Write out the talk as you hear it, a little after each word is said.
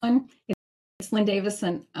Everyone. It's Lynn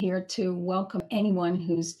Davison here to welcome anyone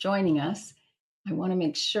who's joining us. I want to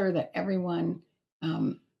make sure that everyone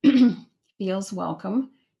feels welcome,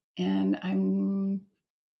 and I'm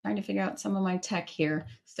trying to figure out some of my tech here,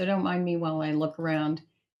 so don't mind me while I look around.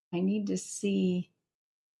 I need to see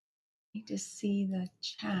the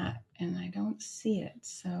chat, and I don't see it,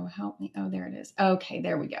 so help me. Oh, there it is. Okay,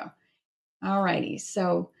 there we go. All righty.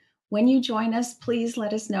 So when you join us, please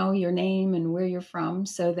let us know your name and where you're from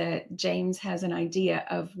so that James has an idea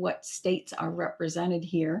of what states are represented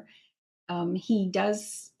here. He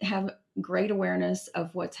does have great awareness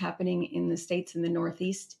of what's happening in the states in the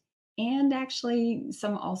Northeast and actually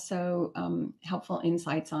some also helpful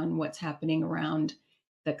insights on what's happening around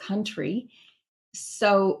the country.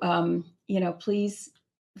 So, please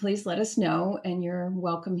let us know, and you're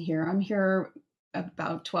welcome here. I'm here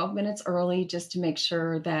about 12 minutes early just to make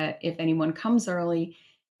sure that if anyone comes early,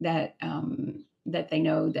 that they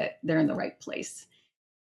know that they're in the right place.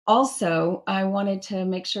 Also, I wanted to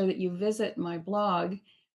make sure that you visit my blog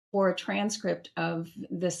for a transcript of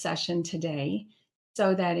the session today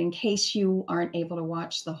so that in case you aren't able to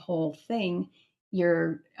watch the whole thing,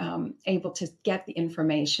 you're able to get the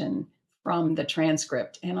information from the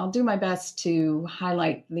transcript. And I'll do my best to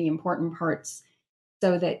highlight the important parts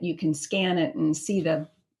so that you can scan it and see the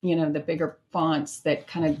bigger fonts that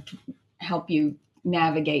kind of help you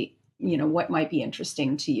navigate, what might be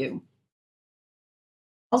interesting to you.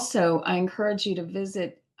 Also, I encourage you to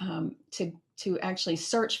visit to actually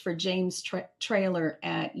search for James Trailer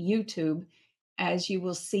at YouTube, as you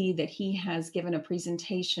will see that he has given a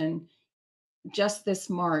presentation just this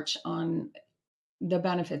March on the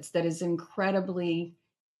benefits that is incredibly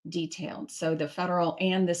detailed. So the federal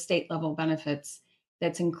and the state level benefits,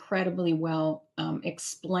 that's incredibly well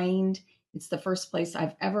explained. It's the first place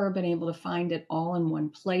I've ever been able to find it all in one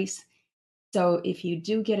place. So if you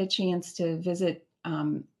do get a chance to visit,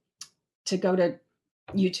 to go to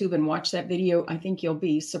YouTube and watch that video, I think you'll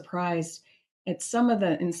be surprised at some of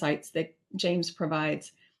the insights that James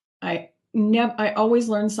provides. I always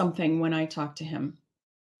learn something when I talk to him.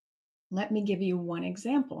 Let me give you one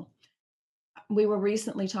example. We were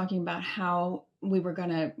recently talking about how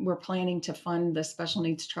we're planning to fund the special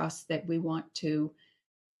needs trust that we want to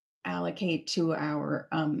allocate to our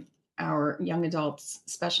young adults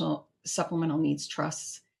special supplemental needs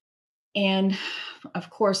trusts. And of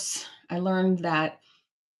course, I learned that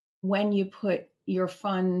when you put your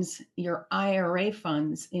funds, your IRA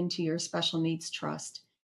funds, into your special needs trust,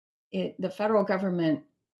 the federal government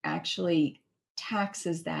actually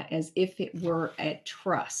taxes that as if it were a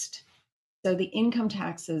trust. So the income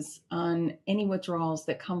taxes on any withdrawals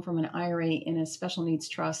that come from an IRA in a special needs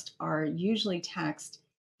trust are usually taxed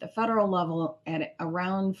at the federal level at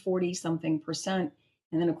around 40 something percent.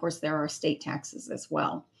 And then, of course, there are state taxes as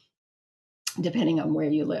well, depending on where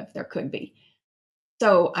you live. There could be.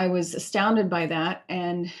 So I was astounded by that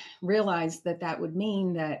and realized that that would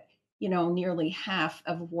mean that, nearly half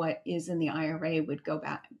of what is in the IRA would go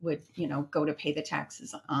to pay the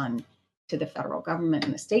taxes on to the federal government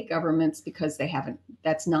and the state governments because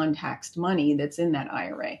that's non-taxed money that's in that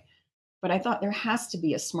IRA. But I thought there has to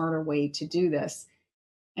be a smarter way to do this.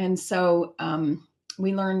 And so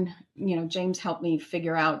we learned, James helped me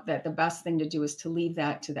figure out that the best thing to do is to leave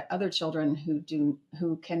that to the other children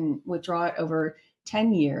who can withdraw it over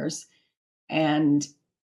 10 years and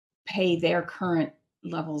pay their current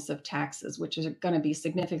levels of taxes, which is going to be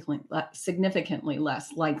significantly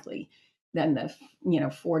less likely than the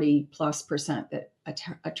 40+% that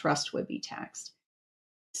a trust would be taxed.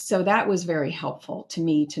 So that was very helpful to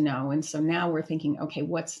me to know. And so now we're thinking, okay,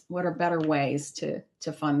 what are better ways to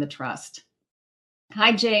fund the trust?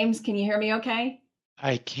 Hi, James. Can you hear me okay?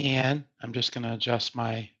 I can. I'm just going to adjust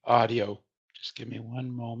my audio. Just give me one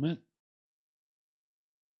moment.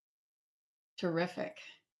 Terrific.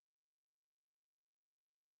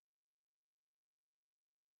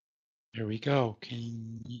 There we go.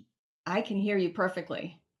 I can hear you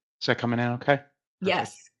perfectly. Is that coming in okay?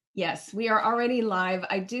 Perfect. Yes, we are already live.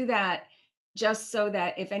 I do that just so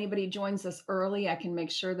that if anybody joins us early, I can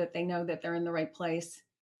make sure that they know that they're in the right place.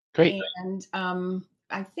 Great. And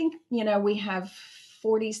I think, we have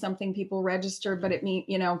 40 something people registered, but it means,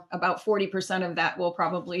 about 40% of that will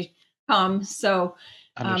probably come. So,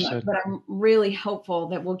 Understood. but I'm really hopeful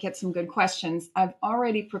that we'll get some good questions. I've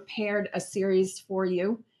already prepared a series for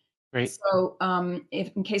you. Great. So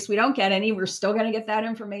if in case we don't get any, we're still going to get that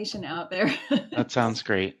information out there. That sounds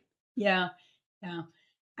great. Yeah.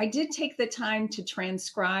 I did take the time to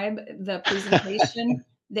transcribe the presentation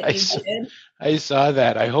that you did. I saw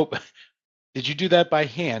that. I hope. Did you do that by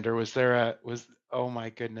hand or was oh my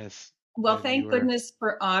goodness. Well, when you thank were, goodness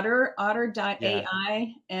for Otter, yeah,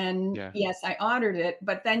 Otter.ai. And yeah, yes, I ordered it,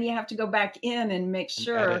 but then you have to go back in and make and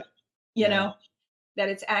sure, edit. you Yeah. know, that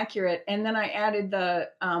it's accurate. And then I added the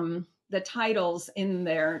titles in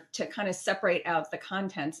there to kind of separate out the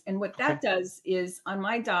contents. And what Okay. that does is on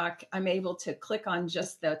my doc, I'm able to click on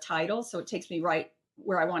just the title. So it takes me right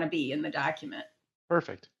where I want to be in the document.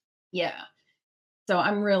 Perfect. Yeah. So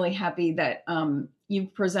I'm really happy that you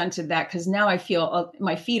presented that because now I feel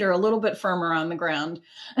my feet are a little bit firmer on the ground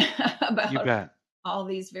You about bet. all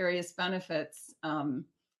these various benefits.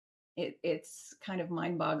 It's kind of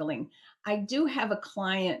mind boggling. I do have a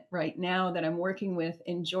client right now that I'm working with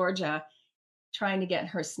in Georgia trying to get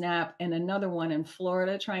her SNAP, and another one in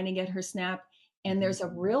Florida trying to get her SNAP. And Hmm. there's a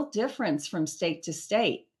real difference from state to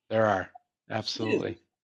state. There are. Huge. Absolutely.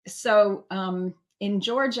 So in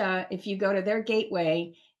Georgia, if you go to their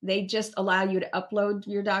gateway, they just allow you to upload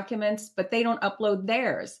your documents, but they don't upload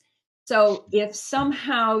theirs. So if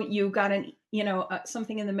somehow you got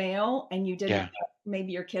something in the mail and you didn't, Yeah.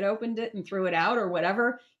 maybe your kid opened it and threw it out or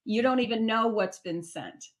whatever, you don't even know what's been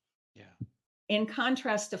sent. Yeah. In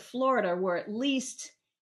contrast to Florida, where at least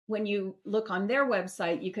when you look on their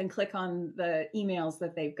website, you can click on the emails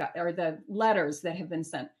that they've got or the letters that have been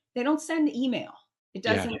sent. They don't send email. It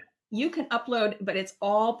Yeah. doesn't, you can upload, but it's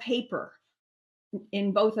all paper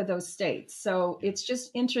in both of those states. So Yeah. it's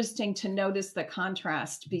just interesting to notice the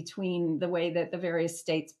contrast between the way that the various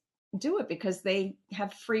states do it because they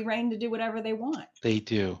have free reign to do whatever they want. They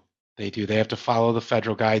do. They do. They have to follow the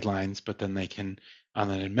federal guidelines, but then they can, on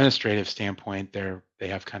an administrative standpoint, they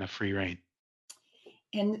have kind of free reign.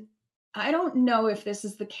 And I don't know if this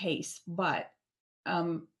is the case, but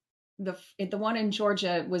um, the one in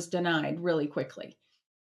Georgia was denied really quickly.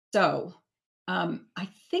 So I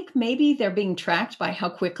think maybe they're being tracked by how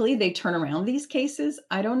quickly they turn around these cases.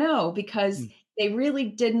 I don't know because Hmm. they really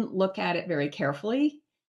didn't look at it very carefully.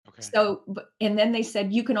 Okay. So, and then they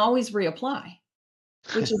said you can always reapply,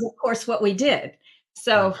 which is of course what we did. Yeah.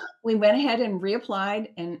 So we went ahead and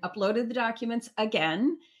reapplied and uploaded the documents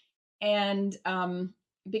again. And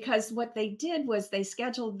because what they did was they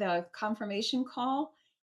scheduled the confirmation call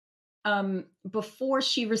before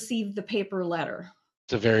she received the paper letter.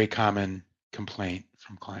 It's a very common complaint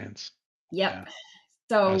from clients. Yep. Yeah.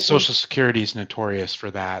 So we, Social Security is notorious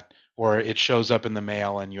for that, or it shows up in the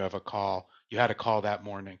mail and you have a call. You had a call that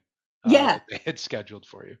morning yeah, that they had scheduled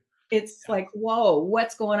for you. it's Yeah. like, whoa,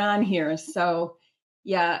 what's going on here? So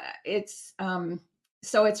yeah, it's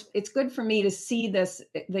good for me to see the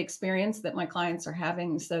experience that my clients are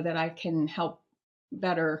having so that I can help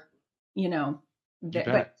better, you know, You but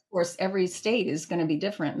bet. of course every state is going to be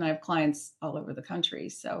different and I have clients all over the country.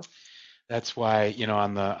 So That's why,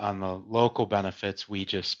 on the local benefits, we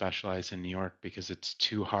just specialize in New York because it's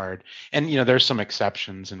too hard. And there's some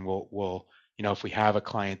exceptions, and we'll if we have a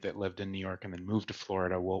client that lived in New York and then moved to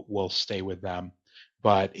Florida, we'll stay with them.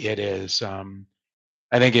 But it is,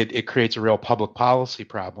 I think it creates a real public policy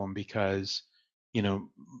problem because, you know,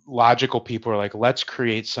 logical people are like, let's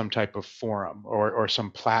create some type of forum or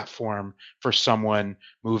some platform for someone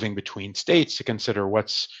moving between states to consider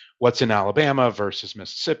what's in Alabama versus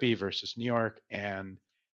Mississippi versus New York. And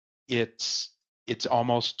it's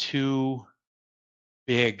almost too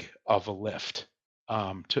big of a lift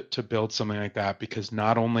to build something like that because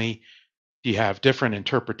not only do you have different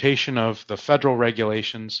interpretation of the federal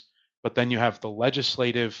regulations, but then you have the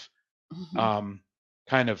legislative mhm. um,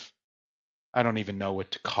 kind of, I don't even know what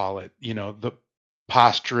to call it, the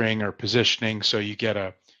posturing or positioning. So you get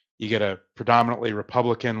a predominantly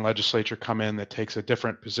Republican legislature come in that takes a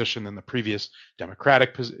different position than the previous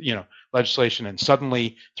Democratic, legislation, and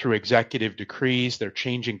suddenly through executive decrees they're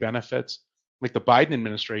changing benefits. Like the Biden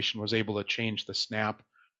administration was able to change the SNAP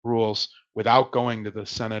rules without going to the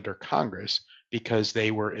Senate or Congress because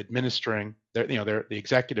they were administering the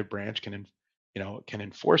executive branch can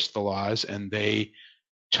enforce the laws, and they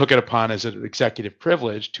took it upon as an executive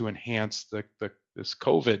privilege to enhance this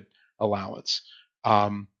COVID allowance.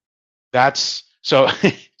 Um, that's so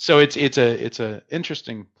so it's a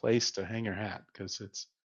interesting place to hang your hat because it's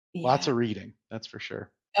lots Yeah. of reading, that's for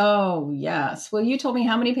sure. Oh, yes. Well, you told me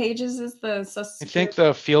how many pages is the Social I think Security?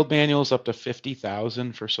 the field manual's up to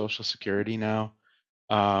 50,000 for Social Security now.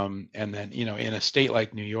 And then, in a state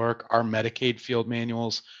like New York, our Medicaid field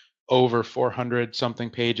manuals over 400 something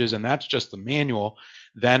pages, and that's just the manual.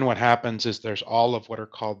 Then what happens is there's all of what are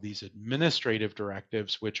called these administrative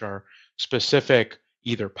directives, which are specific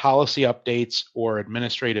either policy updates or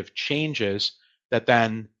administrative changes that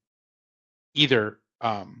then either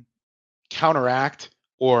counteract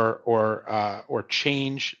or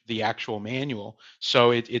change the actual manual.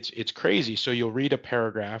 So it's crazy. So you'll read a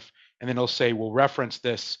paragraph and then it'll say, "We'll reference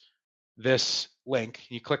this link."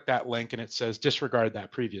 You click that link, and it says, "Disregard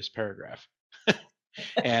that previous paragraph."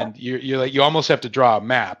 And you're like, you almost have to draw a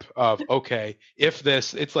map of, okay, if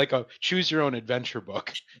this, it's like a choose your own adventure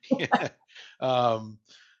book. Yeah. um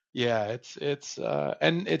yeah,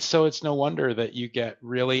 and it's no wonder that you get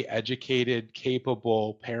really educated,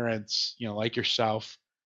 capable parents, like yourself,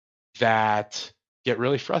 that get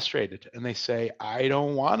really frustrated, and they say, "I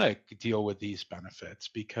don't want to deal with these benefits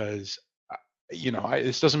because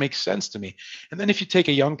this doesn't make sense to me." And then if you take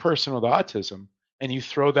a young person with autism and you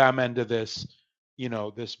throw them into this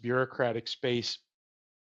bureaucratic space,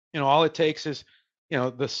 all it takes is,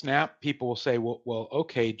 the SNAP people will say, well,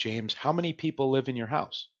 okay, James, how many people live in your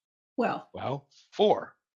house? Well, Well,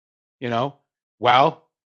 four. You know, well,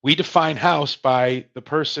 we define house by the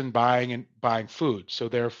person buying food, so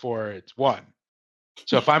therefore it's one.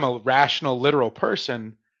 So if I'm a rational, literal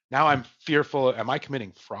person, now I'm fearful. Am I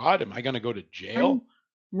committing fraud? Am I going to go to right. jail?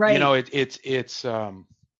 Right. It's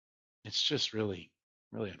just really,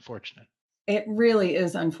 really unfortunate. It really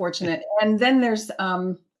is unfortunate. And then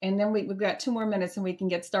and then we've got 2 more minutes and we can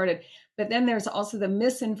get started. But then there's also the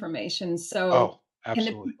misinformation. So, Oh, and the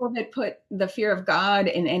absolutely. people that put the fear of God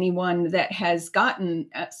in anyone that has gotten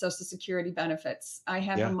Social Security benefits. I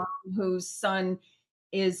have a Yeah. mom whose son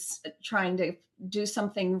is trying to do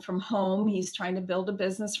something from home. He's trying to build a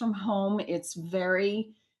business from home. It's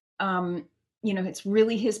very, um, it's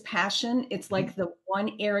really his passion. It's Mhm. like the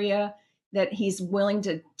one area that he's willing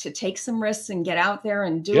to take some risks and get out there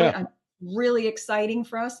and do it. Yeah. I'm really exciting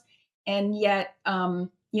for us. And yet,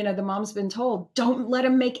 the mom's been told, don't let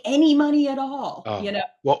him make any money at all. Oh,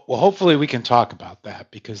 well, hopefully we can talk about that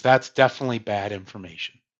because that's definitely bad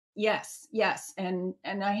information. Yes, yes, and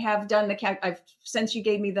I have done the I've since you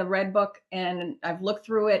gave me the red book and I've looked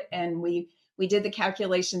through it and we did the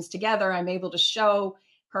calculations together. I'm able to show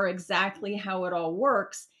her exactly how it all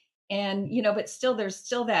works, and but still there's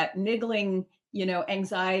still that niggling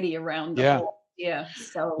anxiety around the Yeah. whole idea.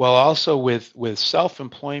 So Well, also with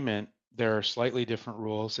self-employment, there are slightly different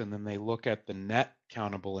rules, and then they look at the net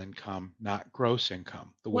countable income, not gross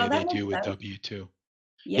income, the way well, they that do makes with sense. W-2.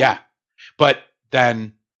 Yeah, Yeah. But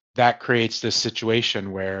then that creates this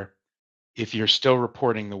situation where if you're still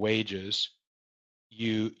reporting the wages,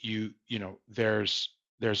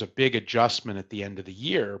 there's a big adjustment at the end of the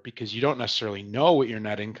year because you don't necessarily know what your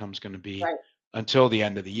net income is going to be right. until the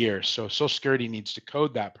end of the year. So Social Security needs to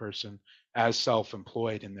code that person as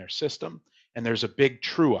self-employed in their system, and there's a big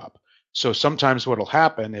true up. So sometimes what'll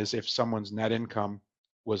happen is if someone's net income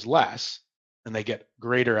was less, and they get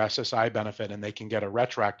greater SSI benefit and they can get a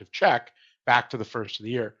retroactive check back to the first of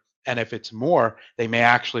the year. And if it's more, they may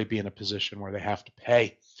actually be in a position where they have to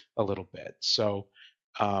pay a little bit. So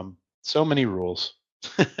many rules.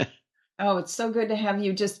 Oh, it's so good to have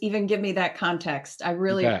you just even give me that context. I You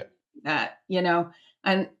really bet. appreciate that.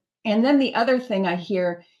 And then the other thing I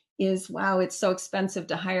hear is, wow, it's so expensive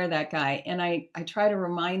to hire that guy. And I try to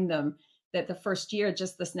remind them that the first year,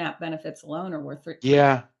 just the SNAP benefits alone are worth 3.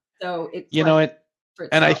 Yeah. So it's You like know it for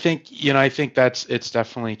and I itself. think, I think it's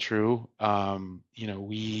definitely true.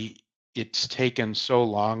 It's taken so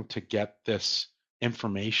long to get this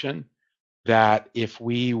information that if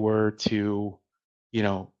we were to, you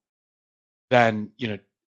know, then,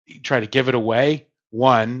 try to give it away,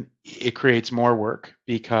 one, it creates more work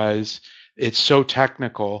because it's so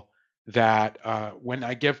technical that when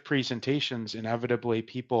I give presentations, inevitably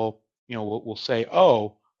people, will say,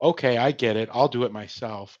 "Oh, okay, I get it. I'll do it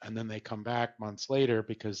myself," and then they come back months later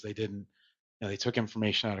because they didn't, they took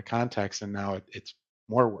information out of context, and now it's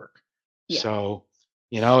more work. Yeah. So,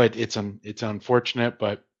 it's unfortunate,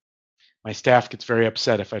 but my staff gets very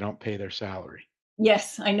upset if I don't pay their salary.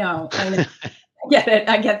 Yes, I know. I know. I get it.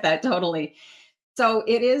 I get that totally. So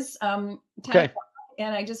it is 10 Okay. o'clock,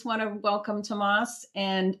 and I just want to welcome Tomas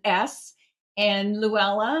and S and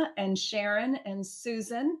Luella and Sharon and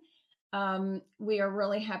Susan. We are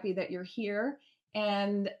really happy that you're here.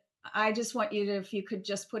 And I just want you to, if you could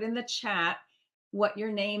just put in the chat what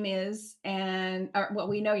your name is well,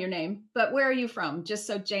 we know your name, but where are you from? Just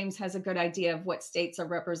so James has a good idea of what states are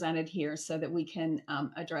represented here so that we can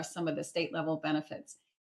address some of the state level benefits.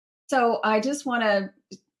 So I just want to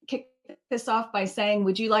kick this off by saying,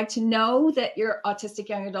 would you like to know that your autistic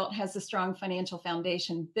young adult has a strong financial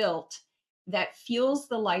foundation built that fuels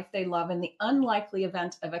the life they love in the unlikely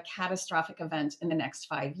event of a catastrophic event in the next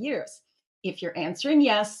 5 years? If you're answering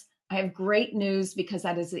yes, I have great news because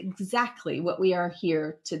that is exactly what we are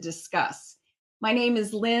here to discuss. My name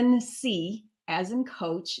is Lynn C., as in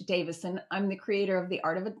Coach Davison. I'm the creator of the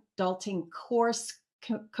Art of Adulting course,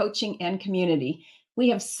 coaching, and community. We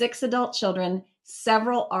have 6 adult children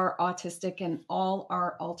Several are autistic and all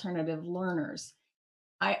are alternative learners.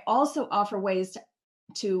 I also offer ways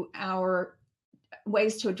to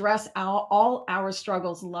address all our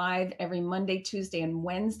struggles live every Monday, Tuesday, and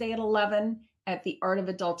Wednesday at 11 at the Art of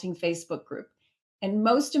Adulting Facebook group. And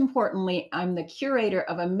most importantly, I'm the curator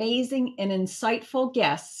of amazing and insightful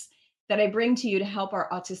guests that I bring to you to help our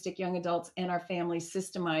autistic young adults and our families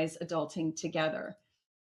systemize adulting together.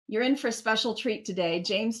 You're in for a special treat today.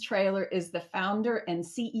 James Traylor is the founder and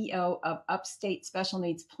CEO of Upstate Special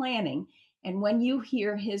Needs Planning. And when you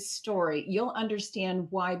hear his story, you'll understand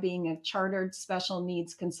why being a chartered special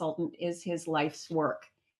needs consultant is his life's work.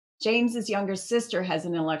 James's younger sister has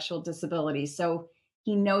an intellectual disability, so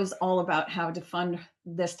he knows all about how to fund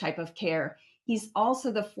this type of care. He's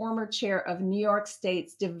also the former chair of New York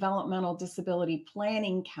State's Developmental Disability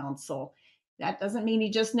Planning Council. That doesn't mean he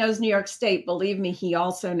just knows New York State. Believe me, he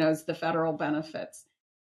also knows the federal benefits.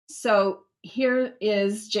 So here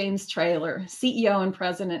is James Traylor, CEO and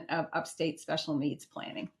president of Upstate Special Needs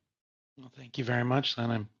Planning. Well, thank you very much,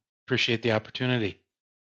 Len. I appreciate the opportunity.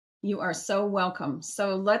 You are so welcome.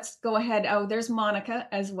 So let's go ahead. Oh, there's Monica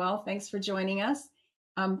as well. Thanks for joining us.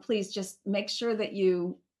 Please just make sure that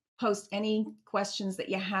you post any questions that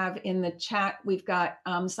you have in the chat. We've got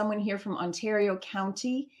someone here from Ontario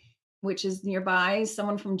County, which is nearby,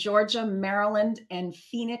 someone from Georgia, Maryland, and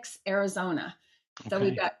Phoenix, Arizona. So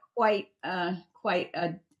we've got quite a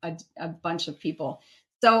bunch of people.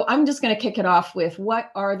 So I'm just going to kick it off with,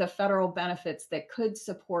 what are the federal benefits that could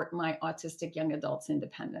support my autistic young adult's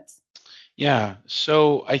independence? Yeah,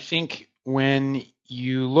 so I think when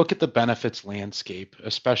you look at the benefits landscape,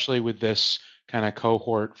 especially with this kind of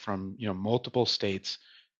cohort from multiple states,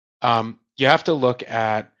 you have to look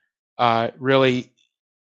at really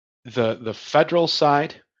the federal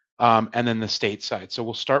side and then the state side. So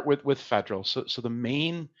we'll start with federal. So the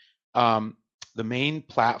main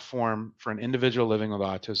platform for an individual living with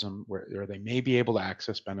autism where they may be able to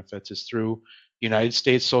access benefits is through the United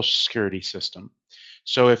States Social Security system.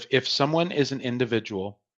 So if someone is an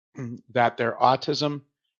individual that their autism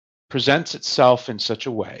presents itself in such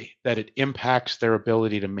a way that it impacts their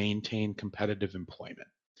ability to maintain competitive employment.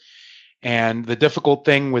 And the difficult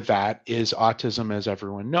thing with that is autism, as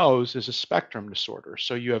everyone knows, is a spectrum disorder.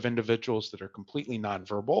 So you have individuals that are completely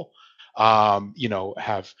nonverbal,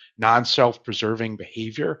 have non-self-preserving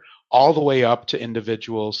behavior, all the way up to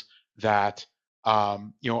individuals that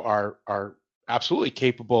are absolutely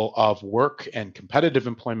capable of work and competitive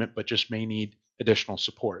employment, but just may need additional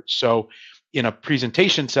support. So in a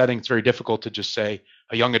presentation setting, it's very difficult to just say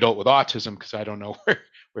a young adult with autism because I don't know where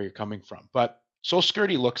you're coming from. But Social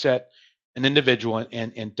Security looks at an individual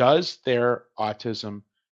and does their autism,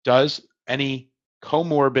 does any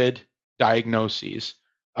comorbid diagnoses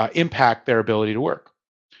impact their ability to work.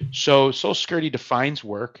 So Social Security defines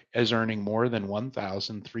work as earning more than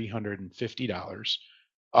 $1,350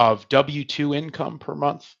 of W-2 income per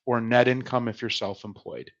month or net income if you're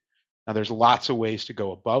self-employed. Now there's lots of ways to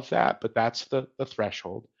go above that, but that's the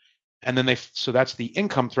threshold. And then so that's the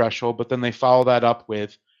income threshold, but then they follow that up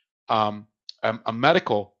with a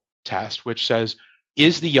medical test, which says,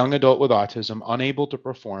 is the young adult with autism unable to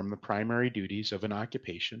perform the primary duties of an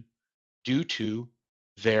occupation due to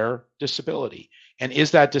their disability? And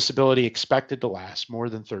is that disability expected to last more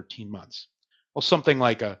than 13 months? Well, something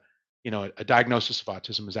like a diagnosis of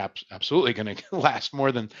autism is absolutely going to last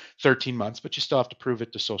more than 13 months, but you still have to prove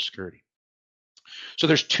it to Social Security. So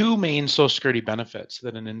there's two main Social Security benefits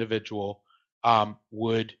that an individual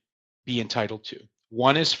would be entitled to.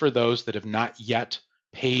 One is for those that have not yet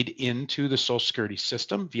paid into the Social Security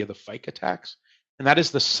system via the FICA tax, and that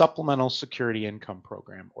is the Supplemental Security Income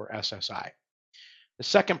Program, or SSI. The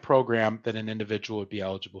second program that an individual would be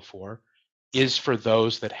eligible for is for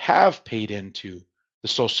those that have paid into the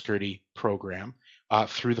Social Security program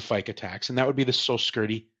through the FICA tax, and that would be the Social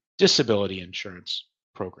Security Disability Insurance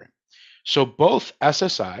Program. So both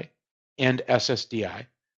SSI and SSDI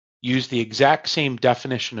use the exact same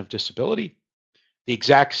definition of disability, the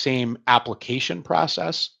exact same application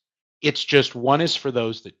process. It's just one is for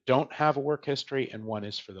those that don't have a work history and one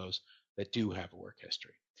is for those that do have a work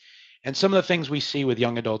history. And some of the things we see with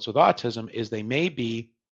young adults with autism is they may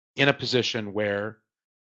be in a position where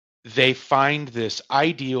they find this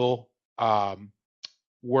ideal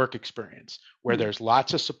work experience where there's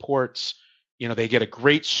lots of supports. They get a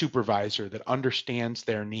great supervisor that understands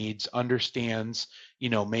their needs, understands,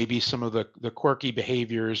 maybe some of the quirky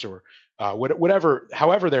behaviors or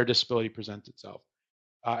however their disability presents itself.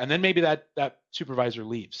 And then maybe that supervisor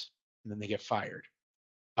leaves and then they get fired.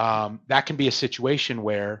 That can be a situation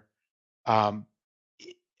where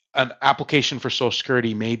an application for Social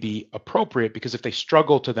Security may be appropriate because if they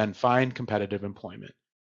struggle to then find competitive employment,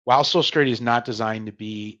 while Social Security is not designed to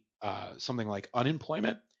be something like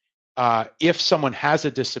unemployment, if someone has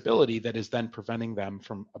a disability that is then preventing them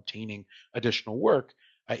from obtaining additional work,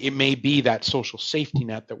 it may be that social safety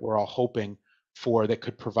net that we're all hoping for that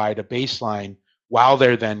could provide a baseline while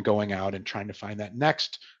they're then going out and trying to find that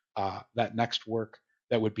next work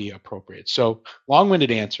that would be appropriate. So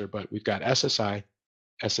long-winded answer, but we've got SSI,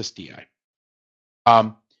 SSDI.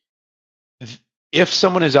 Um, if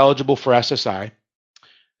someone is eligible for SSI,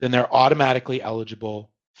 then they're automatically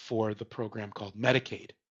eligible for the program called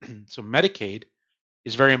Medicaid. So Medicaid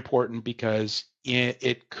is very important because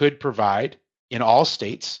it could provide in all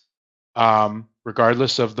states,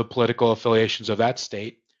 regardless of the political affiliations of that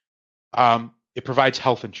state, it provides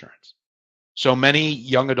health insurance. So many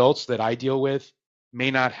young adults that I deal with may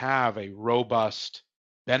not have a robust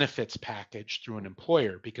benefits package through an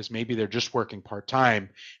employer because maybe they're just working part-time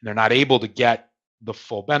and they're not able to get the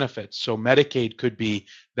full benefits. So Medicaid could be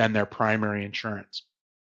then their primary insurance.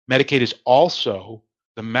 Medicaid is also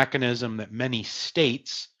the mechanism that many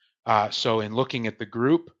states, so in looking at the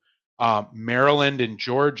group, Maryland and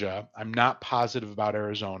Georgia, I'm not positive about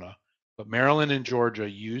Arizona, but Maryland and Georgia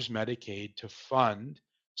use Medicaid to fund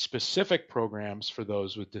specific programs for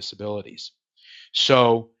those with disabilities.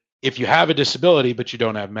 So if you have a disability but you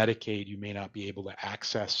don't have Medicaid, you may not be able to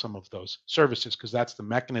access some of those services because that's the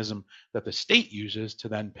mechanism that the state uses to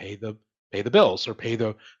then pay the bills or pay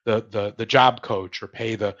the job coach or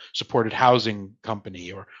pay the supported housing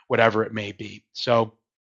company or whatever it may be. So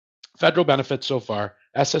federal benefits so far,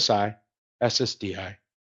 SSI, SSDI,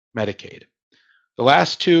 Medicaid. The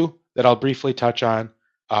last two that I'll briefly touch on,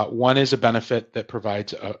 one is a benefit that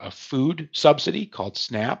provides a food subsidy called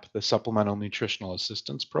SNAP, the Supplemental Nutritional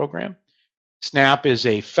Assistance Program. SNAP is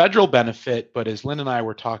a federal benefit, but as Lynn and I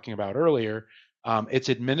were talking about earlier, it's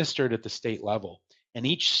administered at the state level. And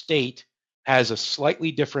each state has a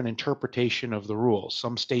slightly different interpretation of the rules.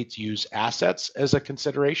 Some states use assets as a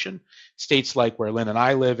consideration. States like where Lynn and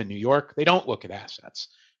I live in New York, they don't look at assets.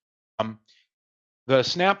 The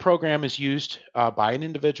SNAP program is used by an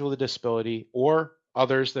individual with a disability or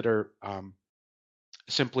others that are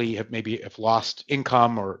simply have lost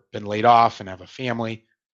income or been laid off and have a family,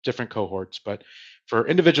 different cohorts. But for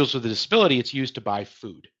individuals with a disability, it's used to buy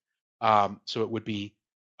food. So it would be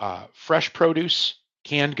fresh produce,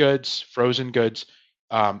 canned goods, frozen goods.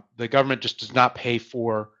 The government just does not pay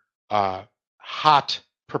for hot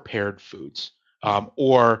prepared foods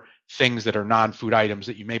or things that are non-food items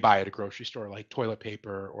that you may buy at a grocery store, like toilet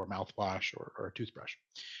paper or mouthwash or a toothbrush.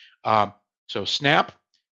 So SNAP,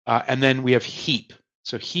 and then we have HEAP.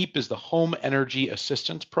 So HEAP is the Home Energy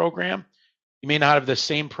Assistance Program. You may not have the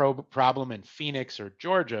same problem in Phoenix or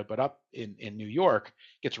Georgia, but up in New York,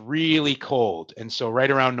 it gets really cold. And so right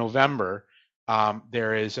around November,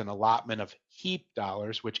 there is an allotment of HEAP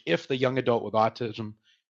dollars, which if the young adult with autism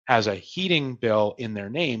has a heating bill in their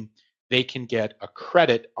name, they can get a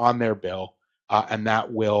credit on their bill, and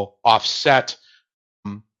that will offset,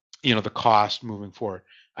 the cost moving forward.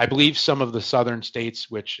 I believe some of the southern states,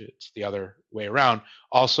 which it's the other way around,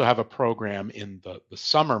 also have a program in the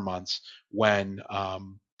summer months when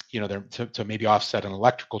they're to maybe offset an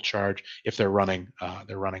electrical charge if they're running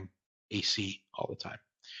AC all the time.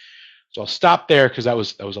 So I'll stop there because that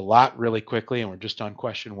was a lot really quickly, and we're just on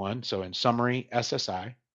question one. So in summary,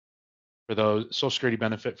 SSI for those Social Security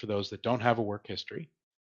benefit for those that don't have a work history,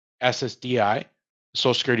 SSDI,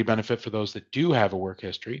 Social Security benefit for those that do have a work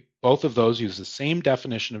history. Both of those use the same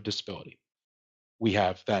definition of disability. We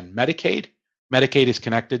have then Medicaid. Medicaid is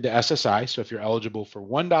connected to SSI. So if you're eligible for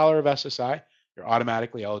 $1 of SSI, you're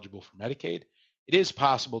automatically eligible for Medicaid. It is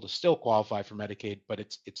possible to still qualify for Medicaid, but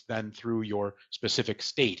it's then through your specific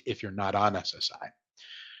state if you're not on SSI.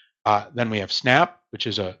 Then we have SNAP, which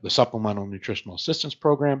is the Supplemental Nutritional Assistance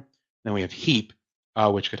Program. Then we have HEAP,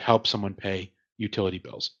 which could help someone pay utility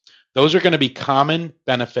bills. Those are going to be common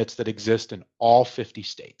benefits that exist in all 50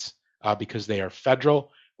 states because they are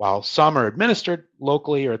federal. While some are administered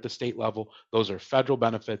locally or at the state level, those are federal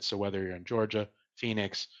benefits. So whether you're in Georgia,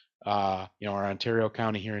 Phoenix, or Ontario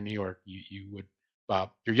County here in New York, you would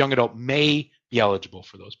your young adult may be eligible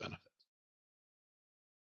for those benefits.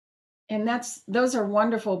 And those are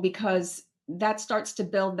wonderful because that starts to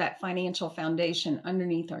build that financial foundation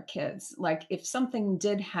underneath our kids. Like if something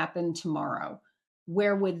did happen tomorrow,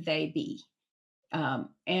 where would they be?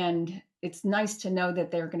 And it's nice to know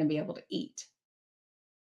that they're going to be able to eat.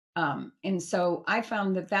 And so I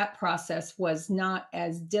found that process was not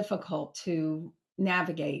as difficult to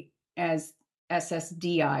navigate as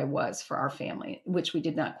SSDI was for our family, which we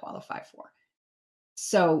did not qualify for.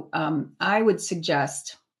 So I would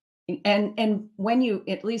suggest, and when you,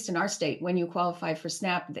 at least in our state, when you qualify for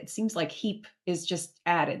SNAP, it seems like HEAP is just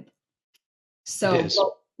added. It So is.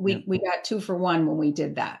 Yeah. we got 2 for 1 when we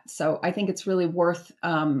did that. So I think it's really worth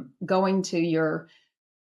going to your,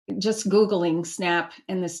 just Googling SNAP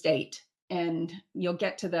in the state, and you'll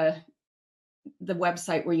get to the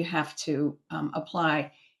website where you have to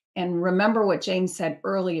apply. And remember what James said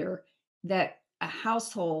earlier, that a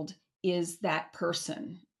household is that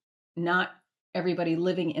person, not everybody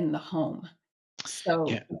living in the home. Yeah. So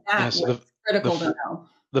Yeah. that So was the critical to f- know.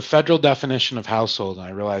 the federal definition of household, and I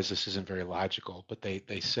realize this isn't very logical, but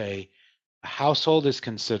they say a household is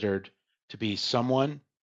considered to be someone,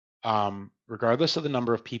 regardless of the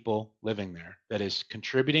number of people living there, that is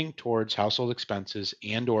contributing towards household expenses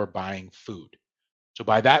and or buying food. So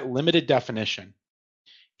by that limited definition,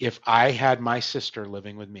 if I had my sister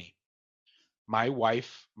living with me, my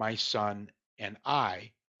wife, my son, and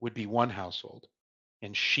I would be one household,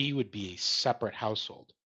 and she would be a separate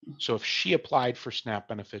household. So if she applied for SNAP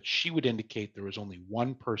benefits, she would indicate there was only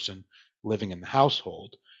one person living in the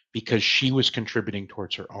household because she was contributing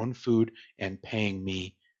towards her own food and paying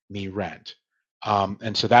me rent.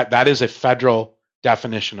 And so that is a federal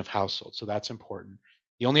definition of household. So that's important.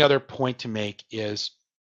 The only other point to make is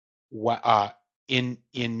what in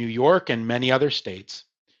New York and many other states,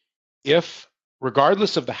 if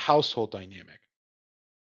regardless of the household dynamic,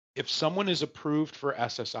 if someone is approved for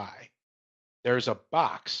SSI, there's a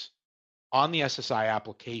box on the SSI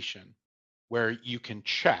application where you can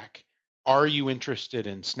check, are you interested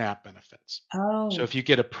in SNAP benefits? So Oh, if you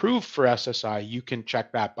get approved for SSI, you can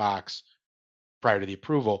check that box prior to the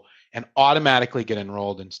approval and automatically get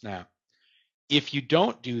enrolled in SNAP. If you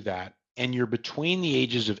don't do that and you're between the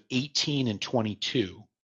ages of 18 and 22,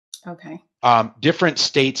 okay. different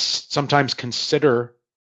states sometimes consider,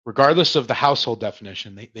 regardless of the household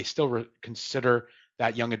definition, they still consider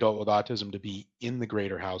that young adult with autism to be in the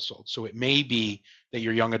greater household. So it may be that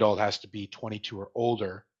your young adult has to be 22 or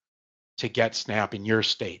older to get SNAP in your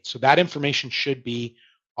state. So that information should be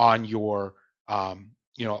on your,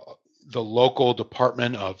 the local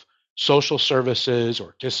Department of Social Services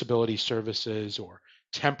or Disability Services or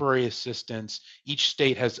temporary assistance. Each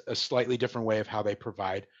state has a slightly different way of how they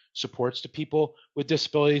provide supports to people with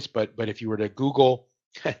disabilities. But if you were to Google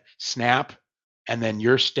SNAP and then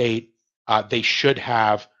your state, they should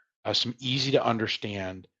have some easy to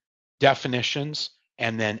understand definitions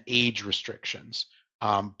and then age restrictions.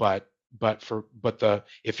 But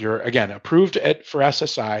if you're again approved for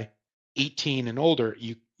SSI 18 and older,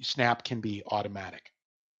 you SNAP can be automatic.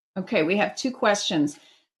 Okay, we have 2 questions.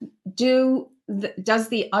 Does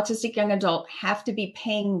the autistic young adult have to be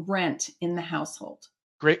paying rent in the household?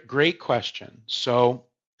 Great question. So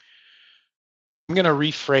I'm going to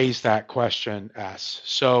rephrase that question as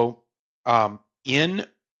so in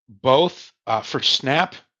both for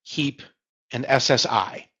SNAP, HEAP, and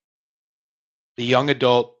SSI, the young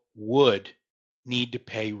adult would need to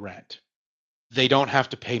pay rent. They don't have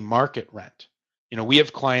to pay market rent. We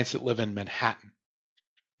have clients that live in Manhattan.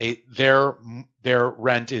 Their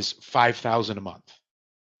rent is $5,000 a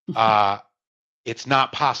month. It's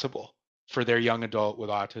not possible for their young adult with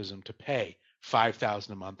autism to pay $5,000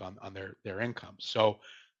 a month on their income. So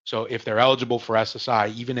if they're eligible for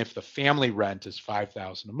SSI, even if the family rent is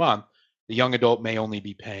 $5,000 a month, the young adult may only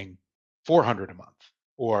be paying $400 a month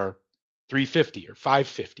or $350 or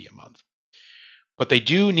 $550 a month. But they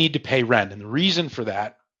do need to pay rent. And the reason for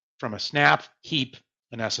that, from a SNAP, HEAP,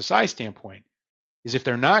 and SSI standpoint, is if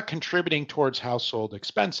they're not contributing towards household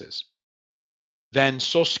expenses, then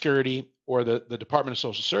Social Security or the Department of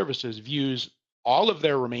Social Services views all of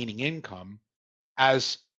their remaining income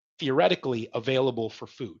as theoretically available for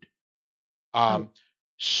food. Oh,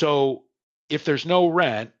 So if there's no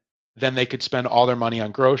rent, then they could spend all their money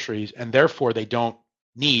on groceries and therefore they don't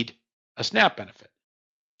need a SNAP benefit.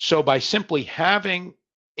 So by simply having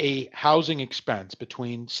a housing expense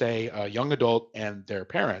between, say, a young adult and their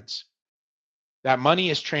parents, that money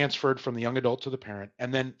is transferred from the young adult to the parent.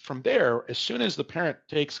 And then from there, as soon as the parent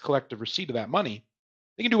takes collective receipt of that money,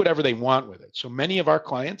 they can do whatever they want with it. So many of our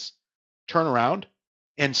clients turn around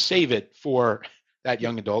and save it for that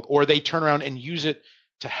young adult, or they turn around and use it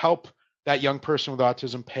to help that young person with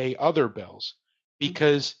autism pay other bills.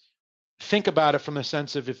 Because think about it from the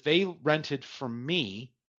sense of if they rented from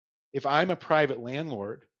me, if I'm a private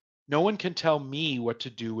landlord, no one can tell me what to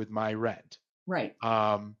do with my rent. right.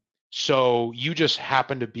 So you just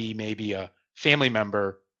happen to be maybe a family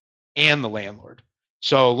member and the landlord.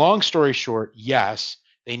 So long story short, yes,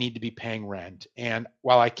 they need to be paying rent. And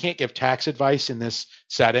while I can't give tax advice in this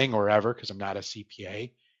setting or ever, because I'm not a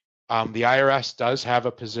CPA, The IRS does have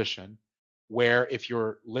a position where if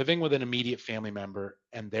you're living with an immediate family member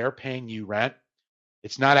and they're paying you rent,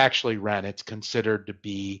 it's not actually rent. It's considered to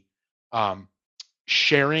be um,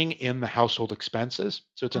 sharing in the household expenses.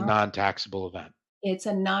 So it's a Oh, non-taxable event, it's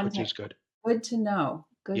a which non-tax. is good. Good to know.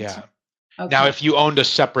 Good to Yeah. Now, Okay. if you owned a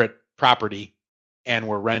separate property and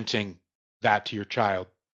were renting that to your child,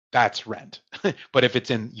 that's rent. But if it's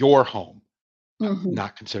in your home, Mhm.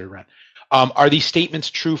 not considered rent. Are these statements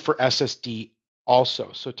true for SSD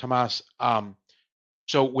also? So, Tomas,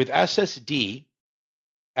 so with SSD,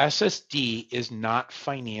 SSD is not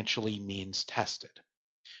financially means tested.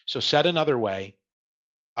 So, said another way,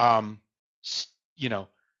 um, you know,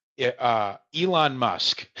 Elon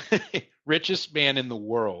Musk, richest man in the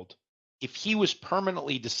world, if he was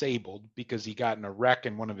permanently disabled because he got in a wreck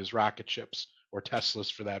in one of his rocket ships or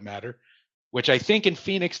Teslas for that matter, which I think in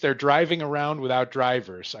Phoenix they're driving around without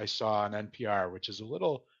drivers. I saw on NPR, which is a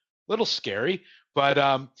little scary, but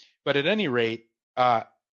at any rate,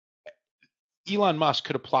 Elon Musk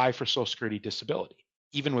could apply for Social Security disability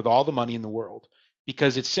even with all the money in the world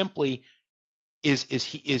because it's simply is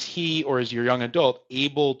he or is your young adult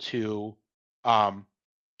able um,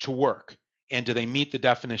 to work and do they meet the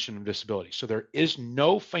definition of disability? So there is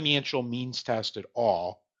no financial means test at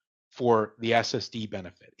all for the SSD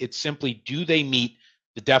benefit. It's simply do they meet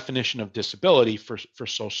the definition of disability for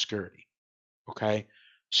Social Security? Okay,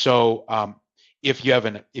 so if you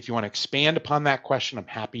want to expand upon that question, I'm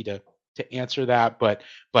happy to answer that. But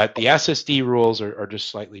the SSD rules are just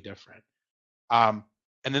slightly different. Um,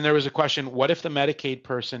 and then there was a question, what if the Medicaid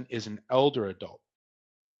person is an elder adult?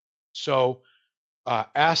 So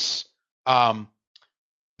S, um,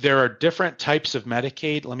 there are different types of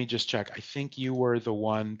Medicaid. Let me just check. I think you were the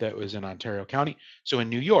one that was in Ontario County. So in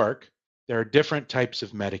New York, there are different types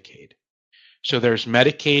of Medicaid. So there's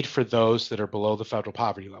Medicaid for those that are below the federal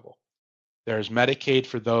poverty level. There's Medicaid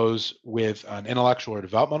for those with an intellectual or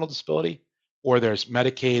developmental disability, or there's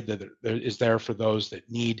Medicaid that is there for those that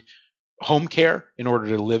need home care in order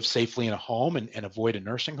to live safely in a home and avoid a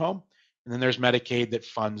nursing home. And then there's Medicaid that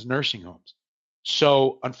funds nursing homes.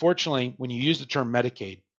 So unfortunately, when you use the term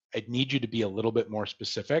Medicaid, I'd need you to be a little bit more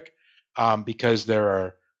specific because there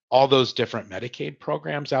are all those different Medicaid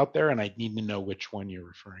programs out there, and I need to know which one you're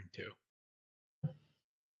referring to. Great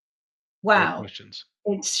Wow. questions.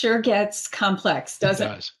 It sure gets complex, It doesn't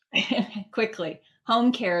does. it? Quickly.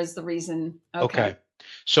 Home care is the reason. Okay. Okay.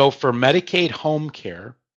 So for Medicaid home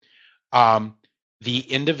care, um, the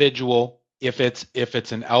individual, if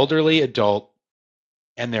it's an elderly adult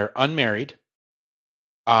and they're unmarried,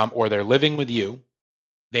 or they're living with you,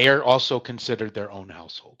 they are also considered their own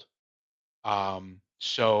household.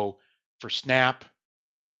 So for SNAP,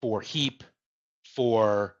 for HEAP,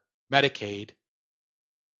 for Medicaid,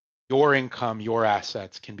 your income, your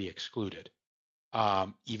assets can be excluded,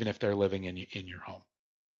 even if they're living in your home.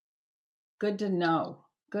 Good to know.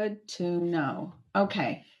 Good to know.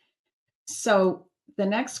 Okay. So the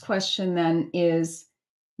next question then is,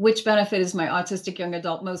 which benefit is my autistic young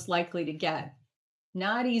adult most likely to get?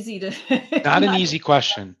 Not easy to Not an not easy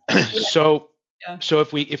question. yeah, so yeah. so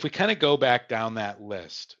if we kind of go back down that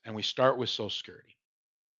list and we start with Social Security,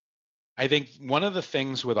 I think one of the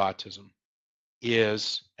things with autism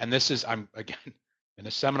is, and this is, I'm again in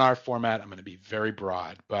a seminar format, I'm going to be very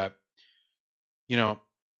broad, but you know,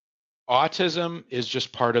 autism is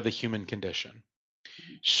just part of the human condition.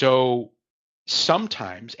 So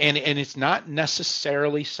sometimes, and it's not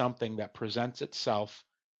necessarily something that presents itself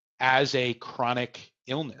as a chronic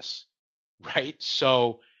illness, right?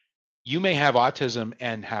 So you may have autism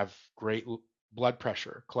and have great blood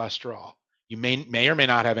pressure, cholesterol. You may or may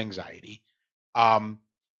not have anxiety. Um,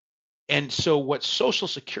 and so what Social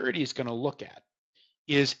Security is going to look at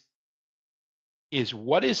is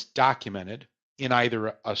what is documented in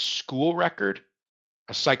either a school record,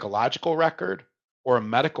 a psychological record, or a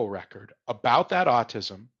medical record about that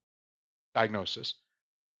autism diagnosis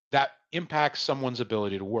that impacts someone's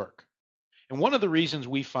ability to work. And one of the reasons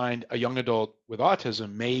we find a young adult with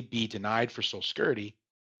autism may be denied for Social Security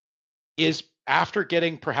is after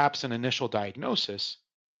getting perhaps an initial diagnosis,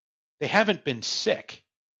 they haven't been sick.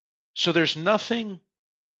 So there's nothing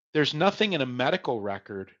in a medical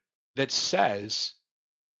record that says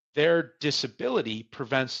their disability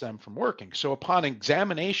prevents them from working. So upon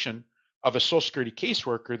examination of a Social Security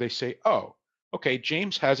caseworker, they say, oh, okay,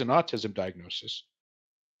 James has an autism diagnosis,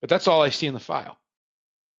 but that's all I see in the file.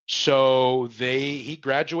 So he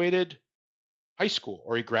graduated high school,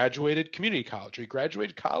 or he graduated community college, or he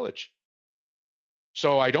graduated college.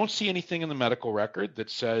 So I don't see anything in the medical record that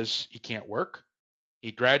says he can't work.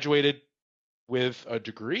 He graduated with a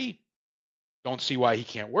degree. Don't see why he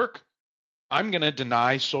can't work. I'm going to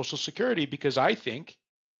deny Social Security because I think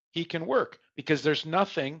he can work, because there's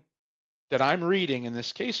nothing that I'm reading in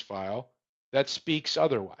this case file that speaks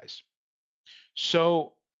otherwise.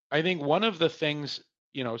 So I think one of the things,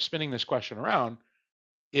 spinning this question around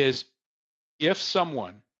is, if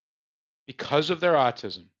someone, because of their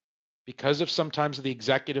autism, because of sometimes the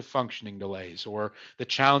executive functioning delays or the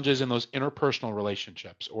challenges in those interpersonal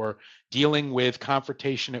relationships or dealing with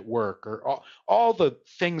confrontation at work or all the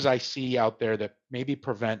things I see out there that maybe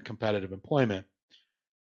prevent competitive employment,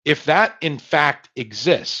 if that in fact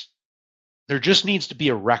exists, there just needs to be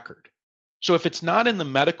a record. So if it's not in the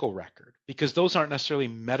medical record, because those aren't necessarily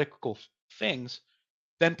medical things,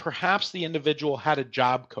 then perhaps the individual had a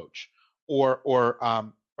job coach or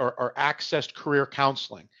accessed career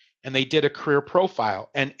counseling, and they did a career profile,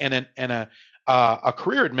 and a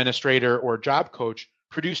career administrator or job coach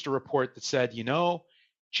produced a report that said,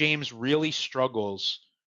 James really struggles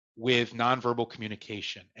with nonverbal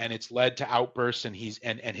communication, and it's led to outbursts, and his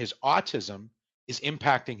autism is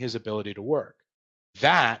impacting his ability to work.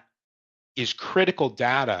 That is critical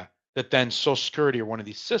data that then Social Security or one of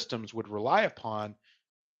these systems would rely upon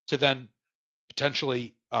to then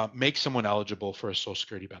potentially make someone eligible for a Social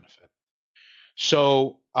Security benefit.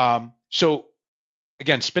 So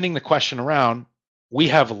again, spinning the question around, we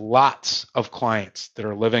have lots of clients that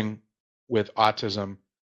are living with autism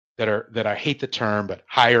that I hate the term, but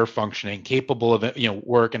higher functioning, capable of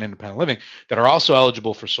work and independent living, that are also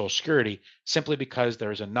eligible for Social Security, simply because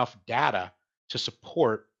there's enough data to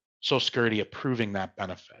support Social Security approving that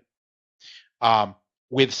benefit.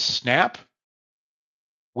 With SNAP,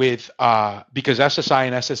 because SSI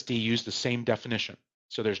and SSD use the same definition,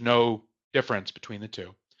 so there's no difference between the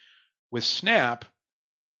two. With SNAP,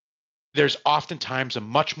 there's oftentimes a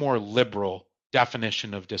much more liberal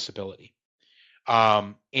definition of disability.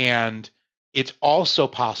 And it's also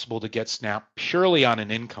possible to get SNAP purely on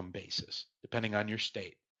an income basis, depending on your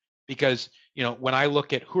state. Because, when I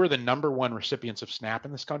look at who are the number one recipients of SNAP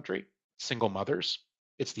in this country, single mothers,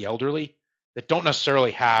 it's the elderly that don't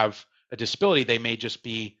necessarily have a disability. They may just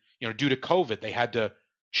be, due to COVID, they had to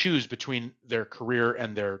choose between their career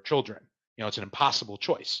and their children. It's an impossible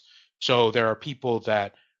choice. So there are people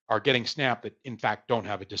that are getting SNAP that in fact don't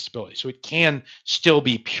have a disability. So it can still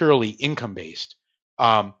be purely income based.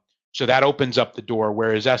 So that opens up the door,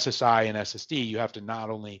 whereas SSI and SSD, you have to not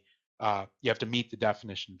only, you have to meet the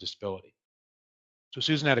definition of disability. So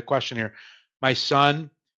Susan had a question here. My son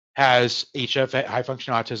has HF, high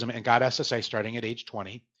functioning autism, and got SSI starting at age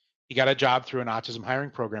 20. He got a job through an autism hiring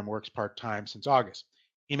program, works part-time since August.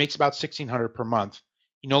 He makes about $1,600 per month.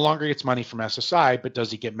 He no longer gets money from SSI, but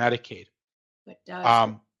does he get Medicaid? It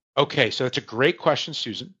does. Okay, so that's a great question,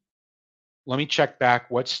 Susan. Let me check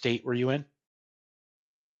back. What state were you in?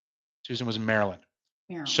 Susan was in Maryland.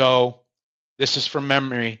 So this is from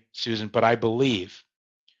memory, Susan, but I believe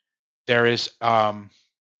there is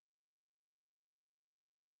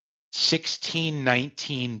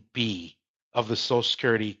 1619B of the Social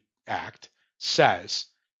Security Act says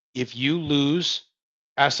if you lose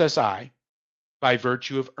SSI by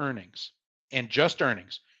virtue of earnings and just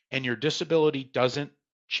earnings, and your disability doesn't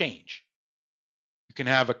change, you can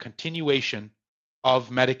have a continuation of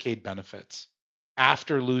Medicaid benefits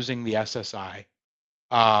after losing the SSI,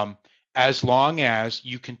 as long as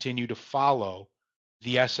you continue to follow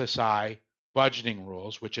the SSI budgeting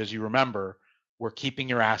rules, which, as you remember, were keeping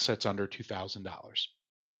your assets under $2,000.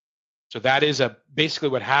 So that is basically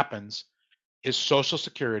what happens is Social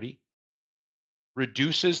Security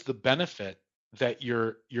reduces the benefit that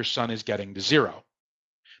your son is getting to zero,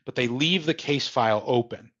 but they leave the case file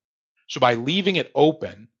open. So by leaving it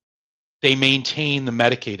open, they maintain the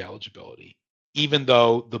Medicaid eligibility, even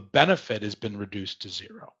though the benefit has been reduced to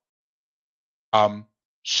zero.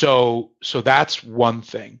 So that's one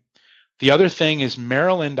thing. The other thing is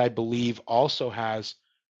Maryland, I believe, also has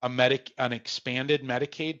an expanded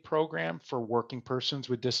Medicaid program for working persons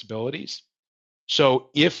with disabilities. So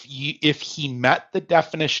if he met the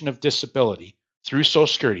definition of disability through Social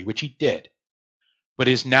Security, which he did, but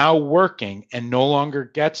is now working and no longer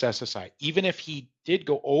gets SSI, even if he did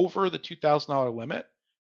go over the $2,000 limit,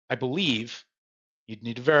 I believe, you'd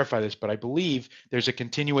need to verify this, but I believe there's a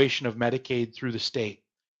continuation of Medicaid through the state.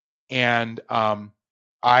 And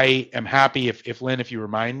I am happy if Lynn, if you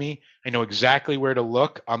remind me, I know exactly where to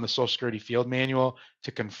look on the Social Security field manual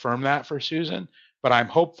to confirm that for Susan, but I'm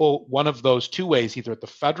hopeful one of those two ways, either at the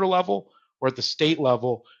federal level or at the state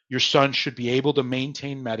level, your son should be able to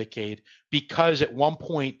maintain Medicaid, because at one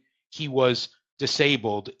point he was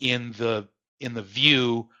disabled in the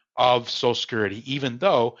view of Social Security, even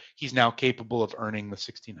though he's now capable of earning the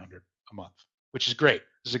 $1,600 a month. which is great.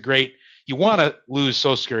 This is a great. You want to lose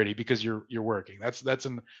Social Security because you're working. That's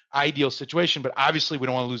an ideal situation, but obviously we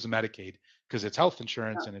don't want to lose the Medicaid because it's health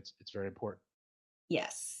insurance and it's very important.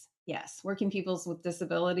 Yes, yes. Working peoples with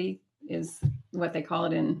disability is what they call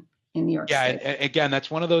it in New York Yeah, State. and again,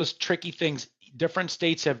 that's one of those tricky things. Different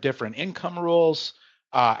states have different income rules,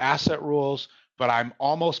 asset rules, but I'm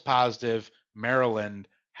almost positive Maryland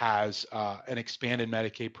has an expanded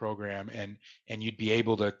Medicaid program, and you'd be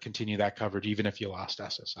able to continue that coverage even if you lost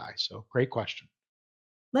SSI. So great question.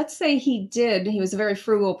 Let's say he was a very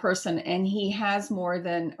frugal person and he has more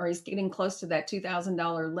than, or he's getting close to that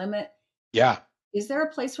 $2,000 limit. Yeah. Is there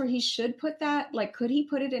a place where he should put that? Like, could he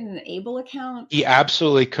put it in an ABLE account? He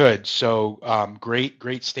absolutely could. So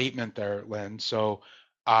great statement there, Lynn. So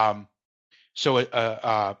I'm sorry.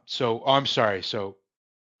 So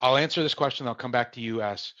I'll answer this question. I'll come back to you,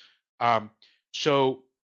 S. So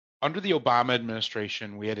under the Obama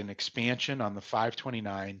administration, we had an expansion on the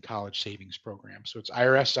 529 college savings program. So it's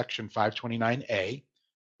IRS Section 529A,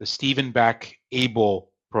 the Stephen Beck ABLE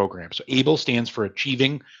program. So ABLE stands for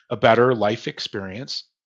Achieving a Better Life Experience.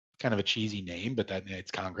 Kind of a cheesy name, but it's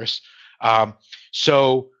Congress.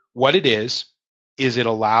 So what it is it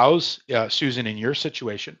allows, Susan, in your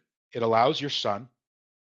situation, it allows your son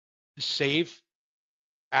to save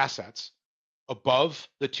assets above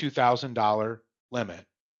the $2,000 limit.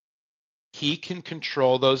 He can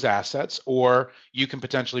control those assets, or you can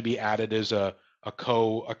potentially be added as a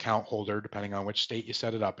co-account holder, depending on which state you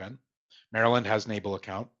set it up in. Maryland has an ABLE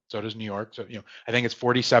account, so does New York. So, I think it's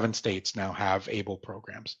 47 states now have ABLE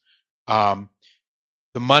programs. The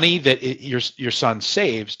money that your son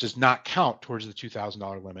saves does not count towards the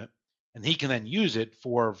 $2,000 limit, and he can then use it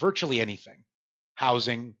for virtually anything: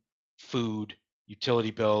 housing, food,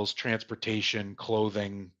 utility bills, transportation,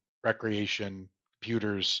 clothing, recreation,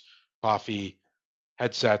 computers, coffee,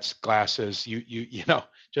 headsets, glasses,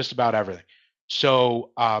 just about everything.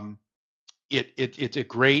 So it's a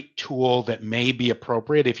great tool that may be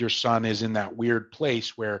appropriate if your son is in that weird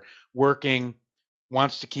place where working,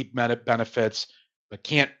 wants to keep benefits, but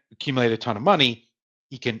can't accumulate a ton of money.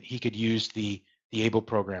 He could use the ABLE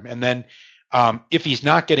program. And then if he's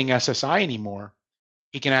not getting SSI anymore,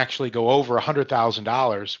 he can actually go over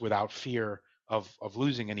 $100,000 without fear of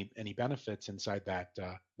losing any benefits inside that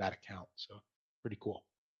account. So pretty cool.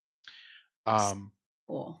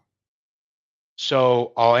 Cool.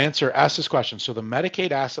 So I'll answer S's question. So the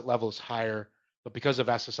Medicaid asset level is higher, but because of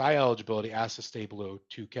SSI eligibility, assets stay below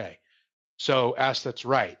 2K. So S, that's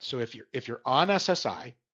right. So if you're on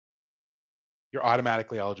SSI, you're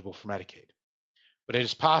automatically eligible for Medicaid. But it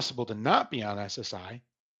is possible to not be on SSI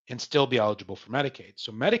and still be eligible for Medicaid.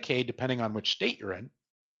 So Medicaid, depending on which state you're in,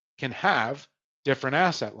 can have different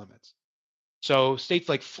asset limits. So states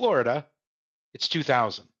like Florida, it's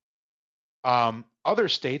 2,000. Other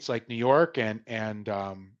states like New York and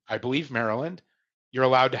I believe Maryland, you're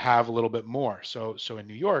allowed to have a little bit more. So in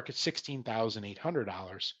New York, it's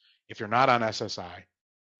 $16,800 if you're not on SSI,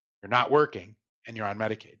 you're not working, and you're on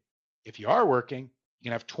Medicaid. If you are working, you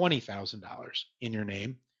can have $20,000 in your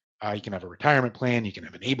name. You can have a retirement plan, you can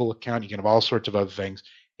have an ABLE account, you can have all sorts of other things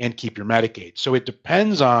and keep your Medicaid. So it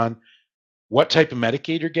depends on what type of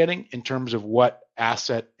Medicaid you're getting in terms of what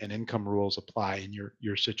asset and income rules apply in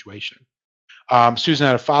your situation. Susan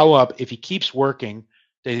had a follow-up. If he keeps working,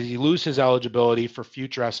 does he lose his eligibility for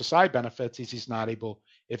future SSI benefits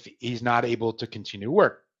if he's not able to continue to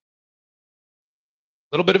work?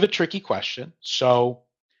 A little bit of a tricky question. So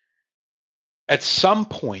at some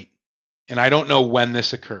point, and I don't know when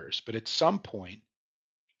this occurs, but at some point,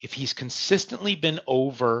 if he's consistently been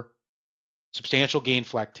over substantial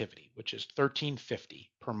gainful activity, which is $1,350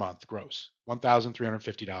 per month gross,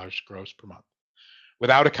 $1,350 gross per month,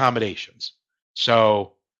 without accommodations.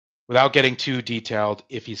 So without getting too detailed,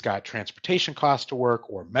 if he's got transportation costs to work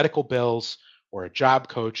or medical bills or a job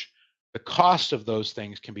coach, the cost of those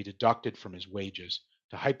things can be deducted from his wages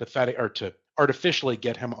to artificially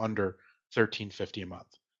get him under $1,350 a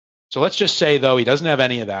month. So let's just say, though, he doesn't have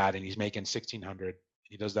any of that and he's making $1,600.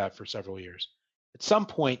 He does that for several years. At some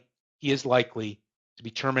point, he is likely to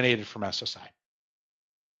be terminated from SSI.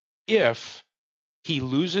 If he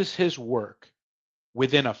loses his work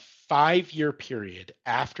within a 5-year period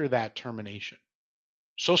after that termination,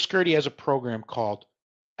 Social Security has a program called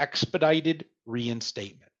expedited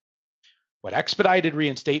reinstatement. What expedited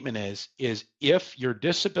reinstatement is if your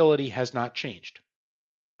disability has not changed,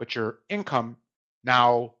 but your income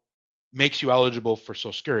now makes you eligible for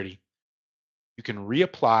Social Security, you can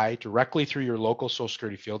reapply directly through your local Social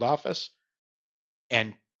Security field office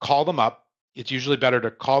and call them up it's usually better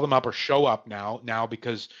to call them up or show up now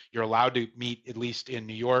because you're allowed to meet, at least in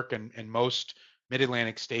New York and most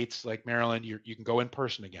mid-Atlantic states like Maryland, you can go in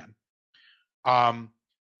person again.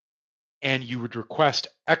 And you would request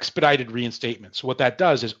expedited reinstatement. So what that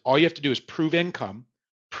does is all you have to do is prove income,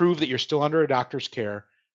 prove that you're still under a doctor's care,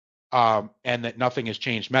 and that nothing has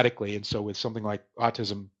changed medically. And so with something like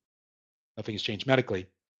autism, nothing has changed medically.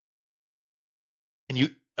 And you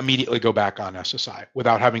immediately go back on SSI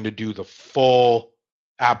without having to do the full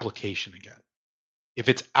application again. If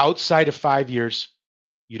it's outside of 5 years,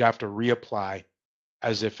 you'd have to reapply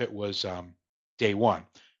as if it was day one.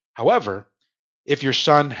 However, if your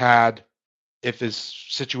son if his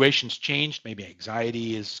situation's changed, maybe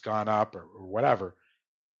anxiety has gone up or whatever,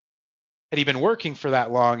 had he been working for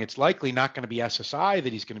that long, it's likely not going to be SSI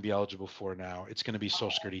that he's going to be eligible for now. It's going to be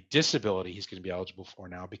Social Security disability he's going to be eligible for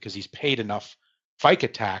now because he's paid enough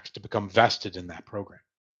FICA tax to become vested in that program.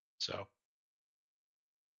 So,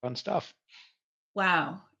 fun stuff.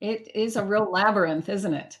 Wow. It is a real labyrinth,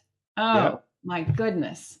 isn't it? Oh, Yeah. my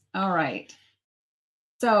goodness. All right.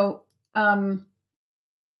 So,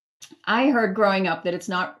 I heard growing up that it's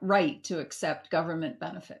not right to accept government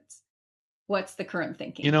benefits. What's the current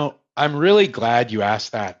thinking? I'm really glad you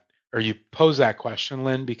asked that or you posed that question,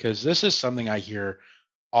 Lynn, because this is something I hear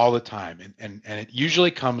all the time. And it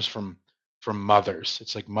usually comes from mothers.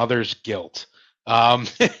 It's like mother's guilt.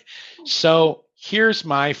 So here's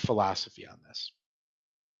my philosophy on this.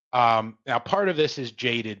 Now, part of this is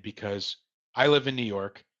jaded because I live in New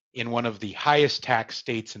York, in one of the highest tax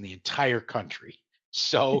states in the entire country.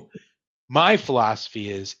 So my philosophy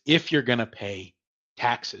is if you're going to pay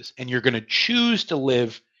taxes and you're going to choose to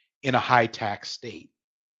live in a high tax state,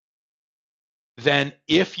 then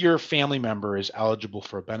if your family member is eligible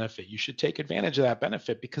for a benefit, you should take advantage of that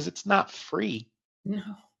benefit because it's not free. No.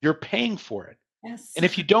 You're paying for it. Yes. And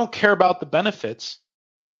if you don't care about the benefits,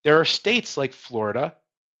 there are states like Florida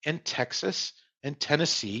and Texas and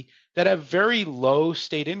Tennessee that have very low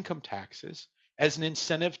state income taxes as an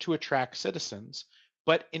incentive to attract citizens.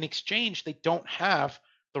 But in exchange, they don't have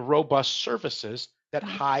the robust services that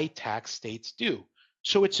high tax states do.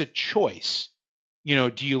 So it's a choice.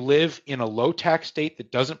 Do you live in a low tax state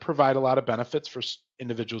that doesn't provide a lot of benefits for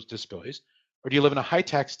individuals with disabilities, or do you live in a high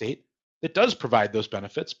tax state that does provide those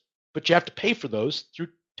benefits, but you have to pay for those through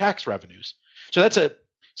tax revenues? So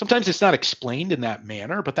sometimes it's not explained in that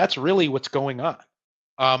manner, but that's really what's going on.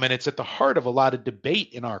 And it's at the heart of a lot of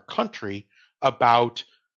debate in our country about,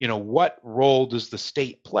 what role does the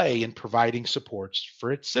state play in providing supports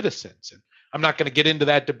for its citizens? And I'm not going to get into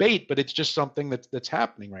that debate, but it's just something that's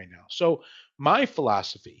happening right now. So my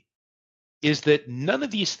philosophy is that none of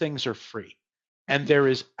these things are free, and there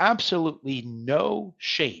is absolutely no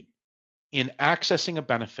shame in accessing a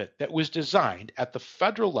benefit that was designed at the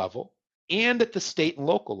federal level and at the state and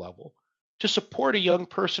local level to support a young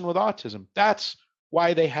person with autism. That's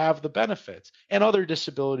why they have the benefits and other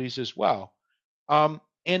disabilities as well.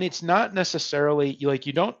 And it's not necessarily like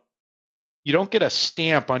you don't get a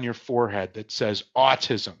stamp on your forehead that says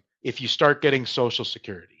autism if you start getting Social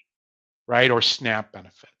Security, right? Or SNAP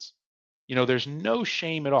benefits. There's no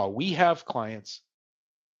shame at all. We have clients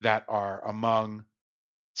that are among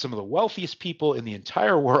some of the wealthiest people in the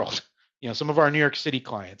entire world. Some of our New York City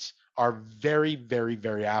clients are very, very,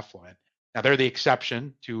 very affluent. Now, they're the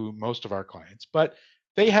exception to most of our clients, but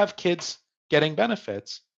they have kids getting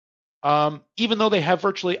benefits, even though they have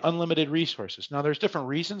virtually unlimited resources. Now, there's different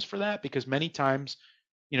reasons for that because many times,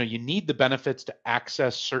 you need the benefits to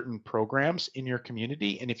access certain programs in your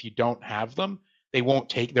community. And if you don't have them,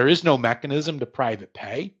 there is no mechanism to private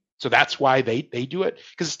pay. So that's why they do it,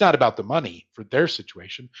 because it's not about the money for their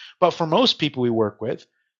situation. But for most people we work with,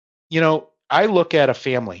 I look at a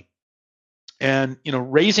family and,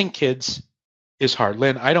 raising kids is hard.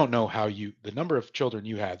 Lynn, I don't know how the number of children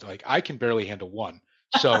you have, like I can barely handle one.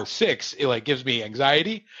 So 6, it gives me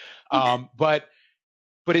anxiety. But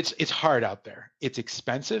it's hard out there. It's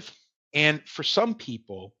expensive. And for some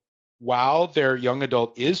people, while their young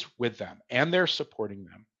adult is with them and they're supporting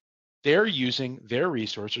them, they're using their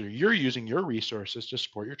resources, or you're using your resources to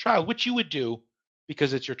support your child, which you would do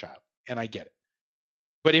because it's your child. And I get it.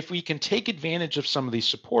 But if we can take advantage of some of these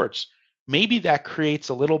supports, maybe that creates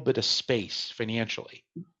a little bit of space financially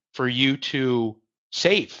for you to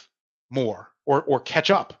save more or catch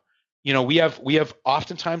up. We have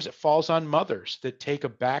oftentimes it falls on mothers that take a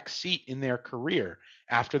back seat in their career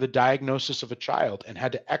after the diagnosis of a child and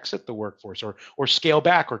had to exit the workforce or scale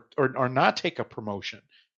back or not take a promotion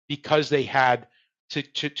because they had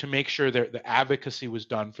to make sure the advocacy was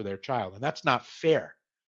done for their child. And that's not fair.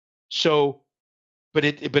 So, but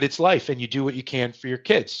it's life, and you do what you can for your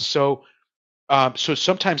kids. So So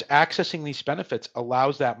sometimes accessing these benefits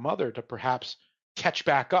allows that mother to perhaps catch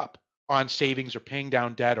back up on savings or paying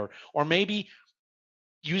down debt, or maybe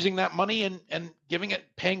using that money and giving it,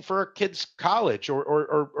 paying for a kid's college,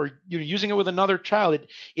 or using it with another child.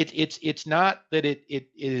 It's not that it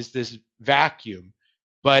is this vacuum,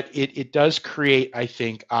 but it does create, I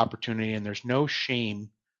think, opportunity, and there's no shame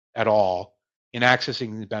at all in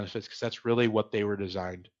accessing the benefits, because that's really what they were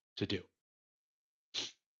designed to do.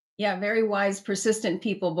 Yeah, very wise, persistent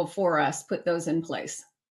people before us put those in place.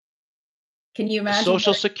 Can you The imagine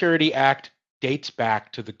Social what? Security Act dates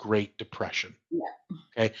back to the Great Depression. Yeah.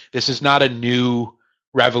 Okay. This is not a new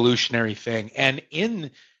revolutionary thing. And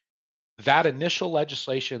in that initial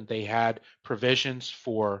legislation, they had provisions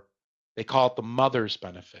for, they call it the mother's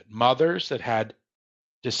benefit. Mothers that had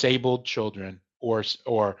disabled children,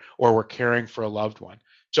 or were caring for a loved one.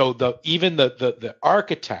 So the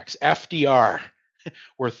architects, FDR,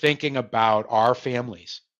 were thinking about our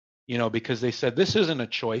families, because they said this isn't a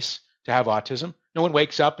choice to have autism. No one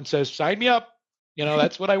wakes up and says, "Sign me up."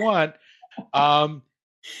 That's what I want. Um,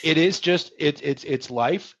 it is just it's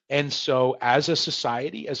life. And so as a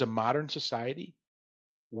society, as a modern society,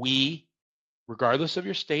 we, regardless of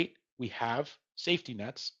your state, we have safety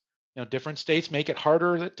nets. Different states make it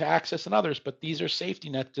harder to access than others, but these are safety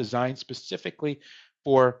nets designed specifically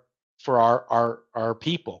for our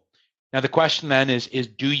people. Now the question then is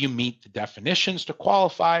do you meet the definitions to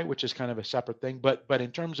qualify, which is kind of a separate thing, but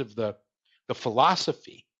in terms of the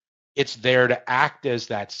philosophy, it's there to act as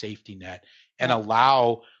that safety net and Yeah.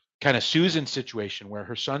 allow, kind of Susan's situation where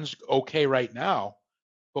her son's okay right now,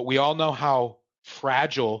 but we all know how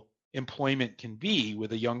fragile employment can be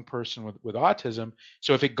with a young person with autism.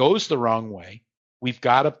 So if it goes the wrong way, we've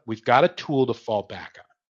got a tool to fall back on.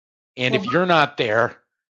 And Well, if you're not there,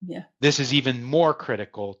 yeah. this is even more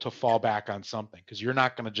critical to fall back on something, because you're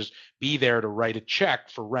not going to just be there to write a check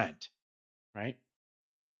for rent, right?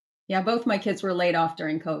 Yeah, both my kids were laid off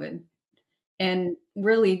during COVID. And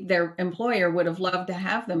really, their employer would have loved to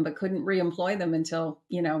have them, but couldn't reemploy them until,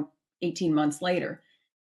 18 months later.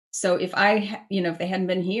 So if they hadn't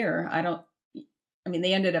been here, I mean,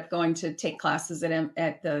 they ended up going to take classes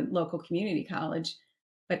at the local community college,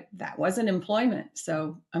 but that wasn't employment.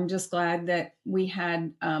 So I'm just glad that we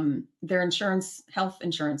had their health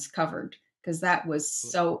insurance covered, because that was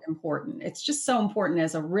so important. It's just so important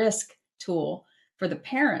as a risk tool for the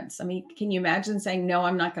parents. I mean, can you imagine saying, no,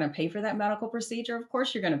 I'm not going to pay for that medical procedure? Of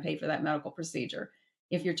course, you're going to pay for that medical procedure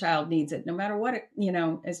if your child needs it, no matter what,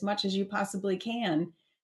 as much as you possibly can.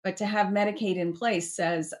 But to have Medicaid in place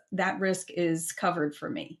says that risk is covered for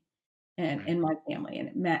me and Right. in my family,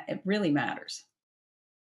 and it really matters.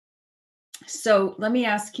 So let me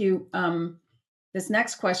ask you, this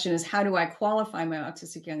next question is, how do I qualify my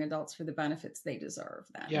autistic young adults for the benefits they deserve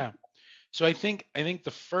then? Yeah. So I think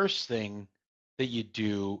the first thing that you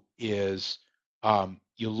do is,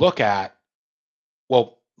 you look at,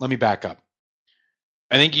 well, let me back up.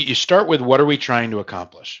 I think you start with, what are we trying to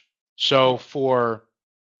accomplish? So for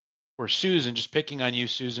Susan, just picking on you,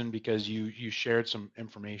 Susan, because you shared some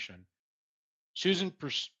information. Susan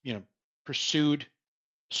pursued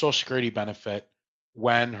Social Security benefit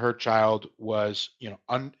when her child was,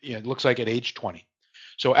 it looks like at age 20.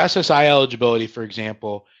 So SSI eligibility, for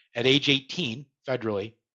example, at age 18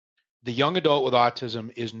 federally, the young adult with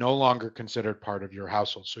autism is no longer considered part of your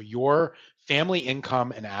household. So your family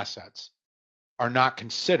income and assets are not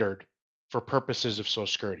considered for purposes of Social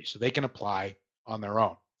Security. So they can apply on their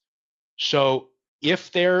own. So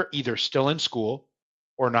if they're either still in school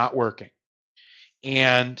or not working,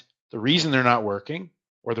 and the reason they're not working,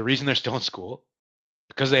 or the reason they're still in school,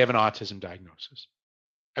 because they have an autism diagnosis,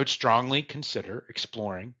 I would strongly consider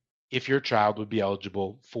exploring if your child would be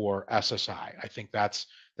eligible for SSI. I think that's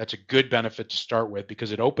a good benefit to start with,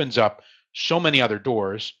 because it opens up so many other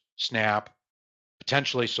doors: SNAP,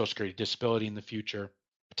 potentially Social Security disability in the future,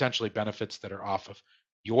 potentially benefits that are off of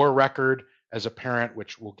your record as a parent,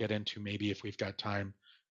 which we'll get into maybe if we've got time.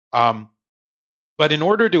 Um, but in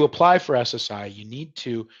order to apply for SSI, you need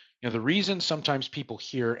to, the reason sometimes people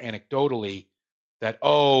hear anecdotally that,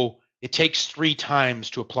 oh, it takes 3 times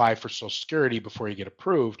to apply for Social Security before you get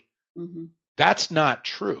approved, Mm-hmm. that's not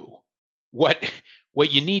true. What what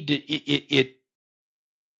you need to,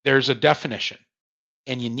 there's a definition,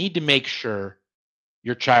 and you need to make sure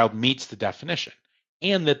your child meets the definition,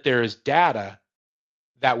 and that there is data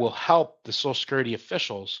that will help the Social Security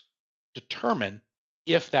officials determine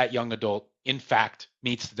if that young adult in fact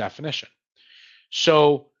meets the definition.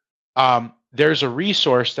 So there's a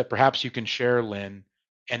resource that perhaps you can share, Lynn.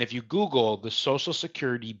 And if you Google the Social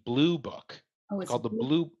Security Blue Book, Oh, it's it's called the blue.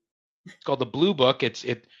 Blue. It's called the Blue Book. It's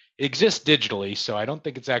It exists digitally, so I don't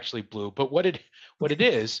think it's actually blue. But what it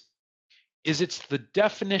is it's the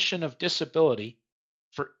definition of disability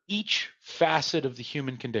for each facet of the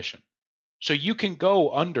human condition. So you can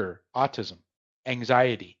go under autism,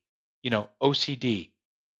 anxiety, OCD,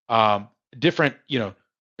 different,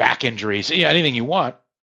 back injuries, anything you want,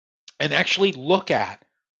 and actually look at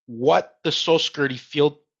what the Social Security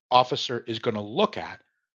field officer is going to look at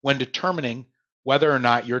when determining whether or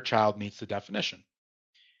not your child meets the definition.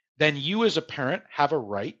 Then you as a parent have a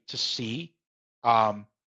right to see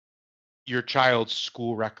your child's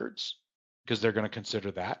school records, because they're going to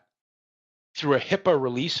consider that. Through a HIPAA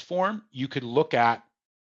release form, you could look at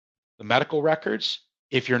the medical records.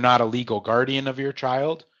 If you're not a legal guardian of your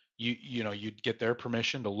child, you'd get their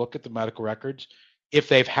permission to look at the medical records. If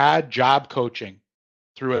they've had job coaching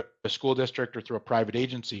through a school district or through a private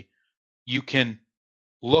agency, you can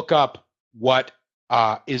look up what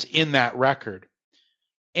is in that record.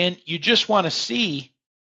 And you just want to see,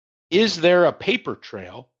 is there a paper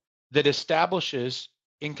trail that establishes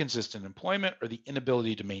inconsistent employment or the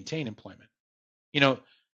inability to maintain employment?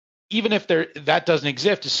 Even if that doesn't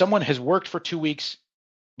exist, if someone has worked for 2 weeks,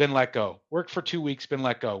 been let go, worked for 2 weeks, been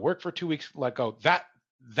let go, worked for 2 weeks, let go,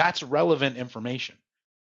 that's relevant information.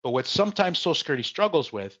 But what sometimes Social Security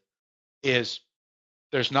struggles with is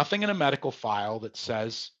there's nothing in a medical file that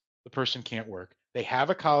says the person can't work. They have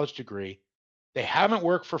a college degree. They haven't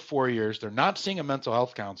worked for 4 years. They're not seeing a mental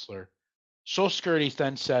health counselor. Social Security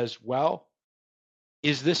then says, well,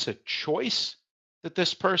 is this a choice that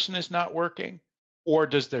this person is not working, or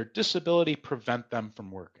does their disability prevent them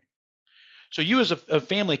from working? So you as a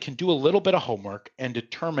family can do a little bit of homework and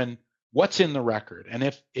determine what's in the record. And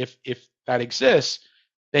if that exists,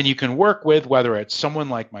 then you can work with, whether it's someone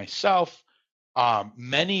like myself,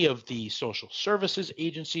 many of the social services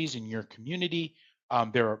agencies in your community.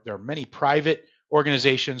 There are many private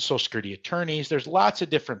organizations, Social Security attorneys. There's lots of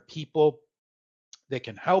different people that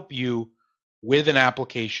can help you with an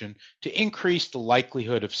application to increase the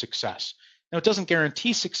likelihood of success. Now, it doesn't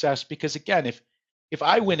guarantee success because, again, if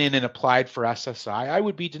I went in and applied for SSI, I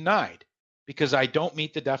would be denied because I don't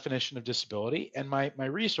meet the definition of disability and my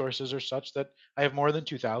resources are such that I have more than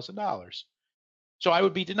 $2,000. So I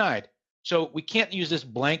would be denied. So we can't use this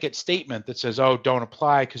blanket statement that says, oh, don't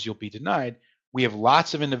apply because you'll be denied. We have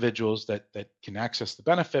lots of individuals that can access the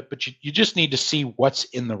benefit, but you just need to see what's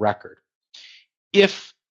in the record.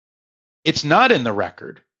 If it's not in the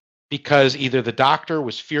record because either the doctor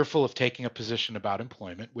was fearful of taking a position about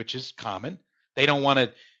employment, which is common, they don't want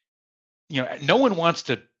to, no one wants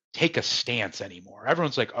to take a stance anymore.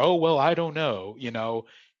 Everyone's like, oh, well, I don't know,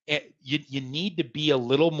 you need to be a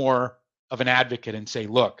little more of an advocate and say,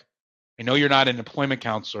 look, I know you're not an employment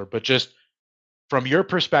counselor, but just from your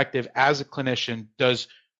perspective as a clinician, does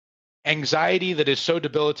anxiety that is so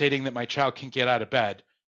debilitating that my child can't get out of bed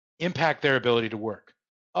impact their ability to work?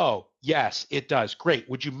 Oh, yes, it does. Great.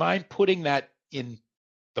 Would you mind putting that in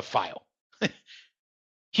the file?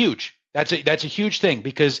 Huge. That's a huge thing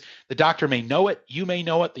because the doctor may know it, you may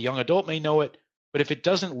know it, the young adult may know it, but if it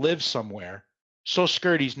doesn't live somewhere, Social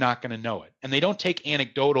Security is not going to know it. And they don't take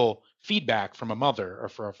anecdotal feedback from a mother or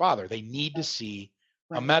for a father. They need to see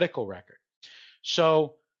a medical record.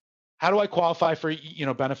 So how do I qualify for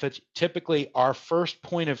benefits? Typically, our first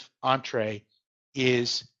point of entree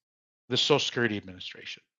is the Social Security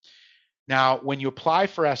Administration. Now, when you apply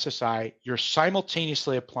for SSI, you're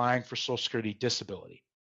simultaneously applying for Social Security disability.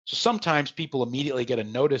 So sometimes people immediately get a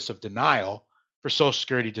notice of denial for Social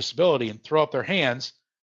Security disability and throw up their hands.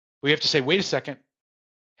 We have to say, wait a second,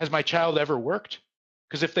 has my child ever worked?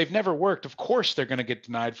 Because if they've never worked, of course they're going to get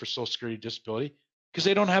denied for Social Security disability because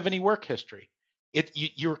they don't have any work history.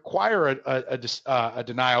 You require a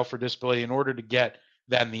denial for disability in order to get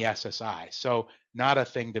then the SSI. So not a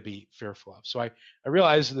thing to be fearful of. So I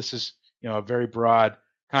realize this is a very broad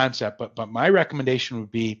concept, but my recommendation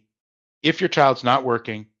would be if your child's not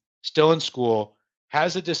working, still in school,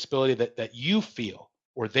 has a disability that you feel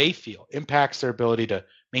or they feel impacts their ability to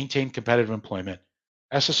maintain competitive employment,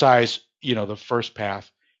 SSI is the first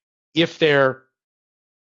path. If they're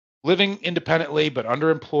living independently but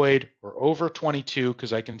underemployed or over 22,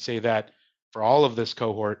 because I can say that for all of this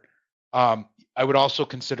cohort, I would also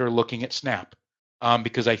consider looking at SNAP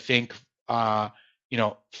because I think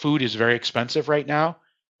food is very expensive right now,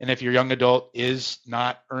 and if your young adult is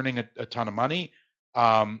not earning a ton of money,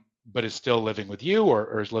 but is still living with you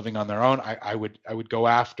or is living on their own, I would go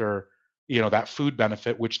after that food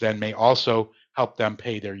benefit, which then may also help them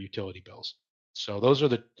pay their utility bills. So those are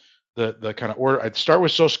the kind of order. I'd start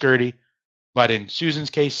with Social Security, but in Susan's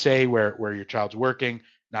case, say where your child's working,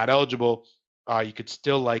 not eligible, you could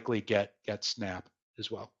still likely get SNAP as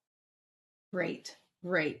well. Great,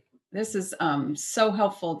 great. This is so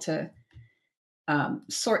helpful to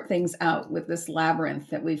sort things out with this labyrinth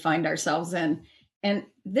that we find ourselves in. And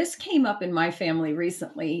this came up in my family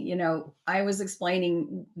recently. You know, I was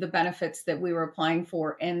explaining the benefits that we were applying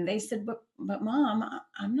for, and they said, but mom,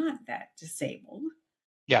 I'm not that disabled.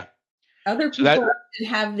 Yeah. Other So that people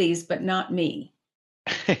have these, but not me.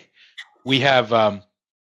 we have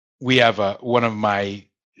one of my,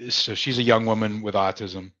 so she's a young woman with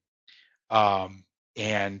autism,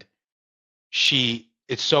 and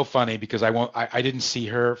it's so funny because I didn't see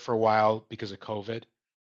her for a while because of COVID,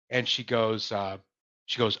 and she goes,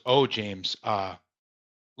 oh, James,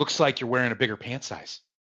 looks like you're wearing a bigger pant size.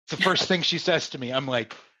 It's the first thing she says to me. I'm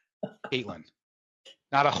like, Caitlin,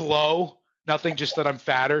 not a hello, nothing, just that I'm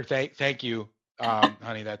fatter. Thank you,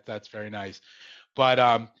 honey. That's very nice.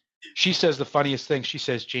 But she says the funniest thing. She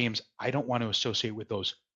says, James, I don't want to associate with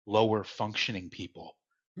those lower functioning people.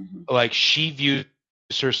 Mhm. Like, she views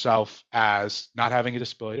herself as not having a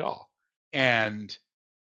disability at all, and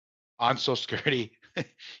on Social Security,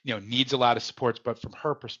 needs a lot of supports. But from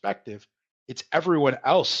her perspective, it's everyone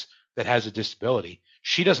else that has a disability.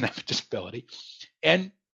 She doesn't have a disability.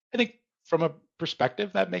 And I think from a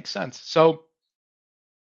perspective, that makes sense. So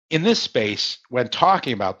in this space, when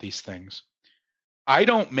talking about these things, I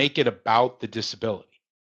don't make it about the disability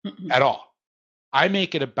Mhm. at all. I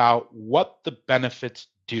make it about what the benefits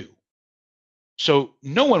do. So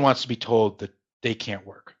no one wants to be told that they can't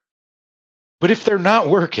work. But if they're not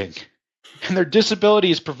working and their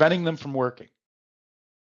disability is preventing them from working,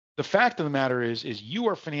 the fact of the matter is you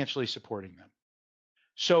are financially supporting them.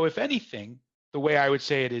 So if anything, the way I would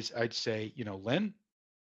say it is, I'd say, Lynn,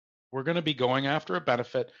 we're going to be going after a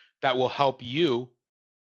benefit that will help you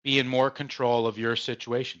be in more control of your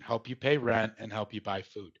situation, help you pay rent and help you buy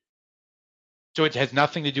food. So it has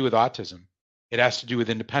nothing to do with autism. It has to do with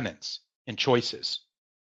independence and choices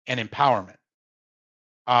and empowerment.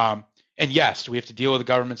 Um, and yes, do we have to deal with the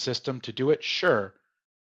government system to do it? Sure.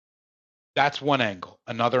 That's one angle.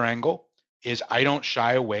 Another angle is I don't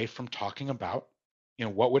shy away from talking about,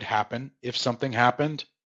 what would happen if something happened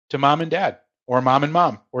to mom and dad, or mom and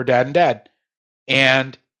mom, or dad and dad.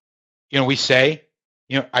 And, we say,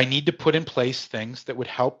 I need to put in place things that would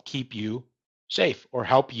help keep you safe or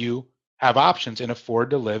help you have options and afford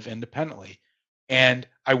to live independently. And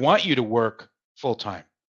I want you to work full time.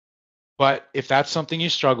 But if that's something you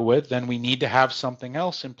struggle with, then we need to have something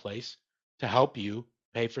else in place to help you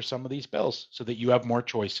pay for some of these bills so that you have more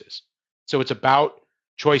choices. So it's about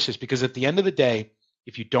choices, because at the end of the day,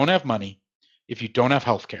 if you don't have money, if you don't have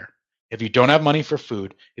healthcare, if you don't have money for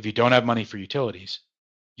food, if you don't have money for utilities,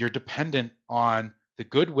 you're dependent on the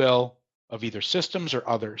goodwill of either systems or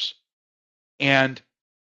others. And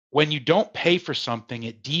when you don't pay for something,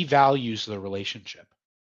 it devalues the relationship.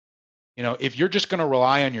 If you're just going to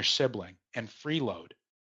rely on your sibling and freeload,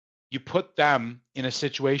 you put them in a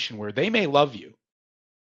situation where they may love you.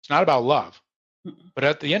 It's not about love, Mhm. but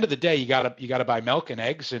at the end of the day, you gotta buy milk and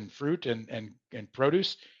eggs and fruit and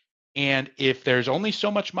produce. And if there's only so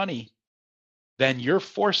much money, then you're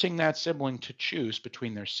forcing that sibling to choose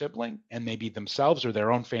between their sibling and maybe themselves or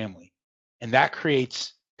their own family, and that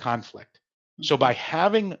creates conflict. So Mhm. by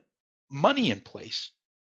having money in place,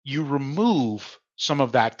 you remove some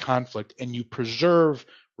of that conflict and you preserve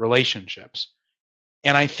relationships.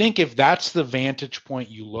 And I think if that's the vantage point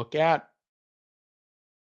you look at,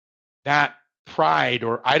 that pride,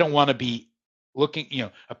 or I don't want to be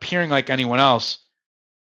looking, appearing like anyone else,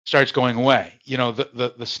 starts going away.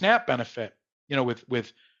 The SNAP benefit,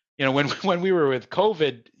 with when when we were with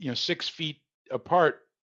COVID, 6 feet apart,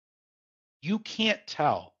 you can't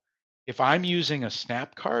tell if I'm using a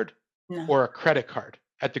SNAP card No. or a credit card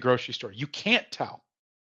at the grocery store. You can't tell.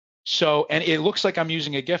 So, and it looks like I'm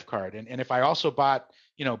using a gift card. And if I also bought,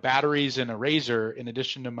 batteries and a razor in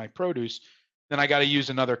addition to my produce, then I got to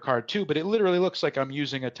use another card too. But it literally looks like I'm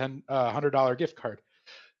using a $100 gift card.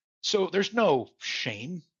 So there's no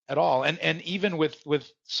shame at all. And even with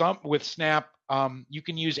Snap, you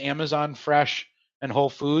can use Amazon Fresh and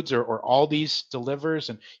Whole Foods, or Aldi's delivers,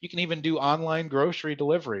 and you can even do online grocery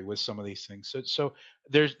delivery with some of these things. So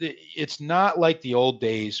it's not like the old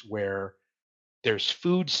days where there's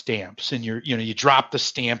food stamps and you drop the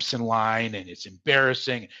stamps in line and it's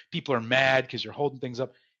embarrassing. People are mad because you're holding things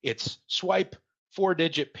up. It's swipe,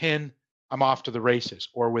 4-digit pin, I'm off to the races.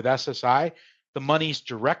 Or with SSI, the money's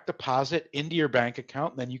direct deposit into your bank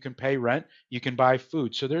account, and then you can pay rent, you can buy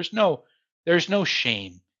food. So there's no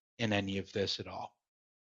shame in any of this at all.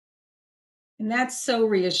 And that's so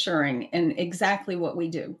reassuring, and exactly what we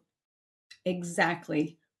do.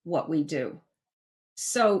 Exactly what we do.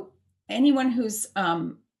 So anyone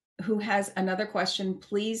who has another question,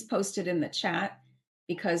 please post it in the chat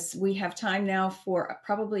because we have time now for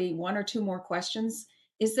probably one or two more questions.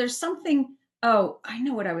 Is there something? Oh, I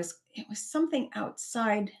know what it was something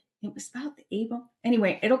outside. It was about the able.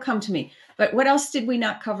 Anyway, it'll come to me. But what else did we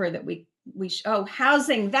not cover that oh,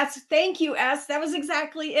 housing. Thank you, S. That was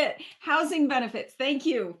exactly it. Housing benefits. Thank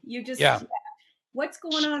you. Yeah. What's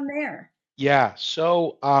going on there? Yeah.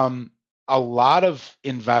 So a lot of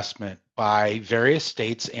investment by various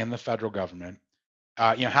states and the federal government.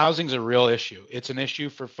 Housing's a real issue. It's an issue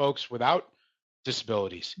for folks without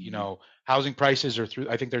disabilities. Housing prices are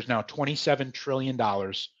I think there's now $27 trillion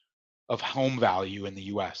of home value in the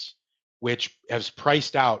US, which has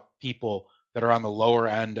priced out people that are on the lower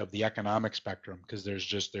end of the economic spectrum because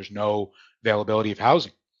there's no availability of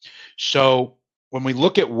housing. So when we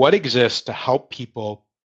look at what exists to help people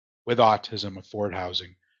with autism afford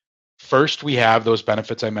housing, first we have those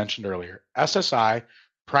benefits I mentioned earlier. SSI,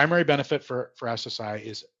 primary benefit for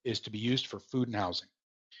SSI is to be used for food and housing.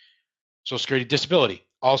 Social Security disability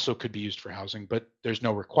also could be used for housing, but there's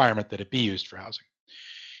no requirement that it be used for housing.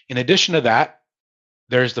 In addition to that,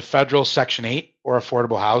 there's the federal Section 8 or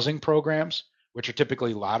affordable housing programs, which are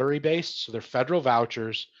typically lottery based. So they're federal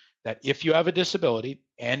vouchers that if you have a disability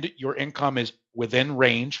and your income is within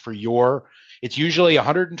range for it's usually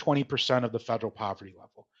 120% of the federal poverty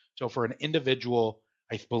level. So for an individual,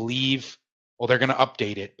 I believe, well, they're going to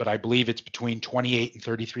update it, but I believe it's between 28 and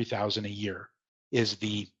 33,000 a year is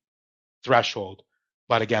the threshold.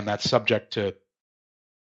 But again, that's subject to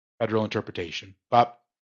federal interpretation. But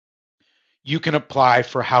you can apply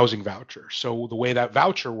for housing voucher. So the way that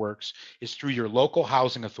voucher works is through your local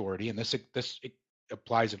housing authority, and this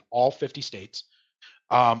applies in all 50 states.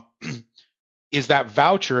 Is that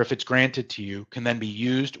voucher, if it's granted to you, can then be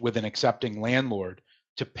used with an accepting landlord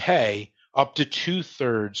to pay up to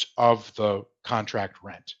 2/3 of the contract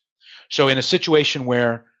rent. So in a situation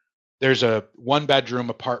where there's a 1-bedroom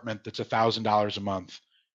apartment that's $1,000 a month,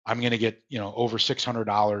 I'm going to get over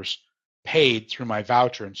 $600 paid through my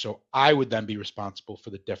voucher, and so I would then be responsible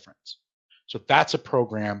for the difference. So that's a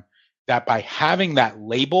program that, by having that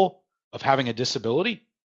label of having a disability,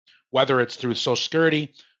 whether it's through Social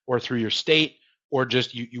Security or through your state, or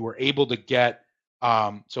just you were able to get,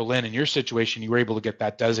 so Lynn, in your situation, you were able to get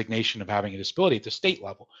that designation of having a disability at the state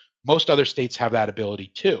level. Most other states have that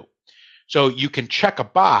ability too. So you can check a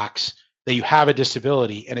box that you have a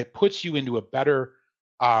disability, and it puts you into a better,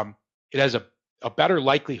 it has a better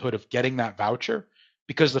likelihood of getting that voucher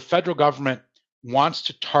because the federal government wants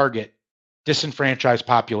to target disenfranchised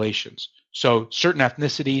populations. So certain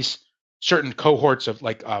ethnicities, certain cohorts of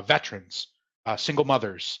like veterans, single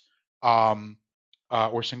mothers,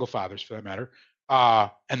 or single fathers for that matter,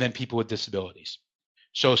 and then people with disabilities.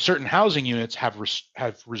 So certain housing units have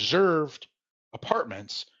reserved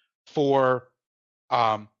apartments for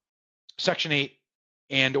Section 8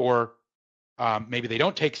 and or maybe they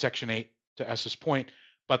don't take Section 8 to S's point,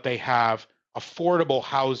 but they have affordable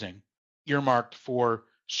housing earmarked for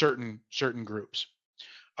certain groups.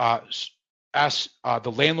 The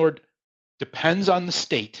landlord depends on the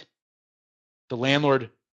state. The landlord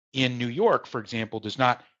in New York, for example, does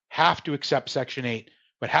not have to accept Section 8,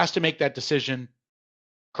 but has to make that decision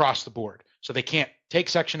across the board. So they can't take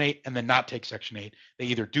Section 8 and then not take Section 8. They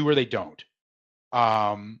either do or they don't.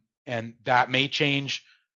 And that may change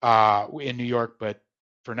in New York, but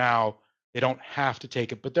for now, they don't have to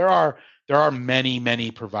take it. But there are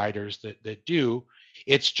many providers that do.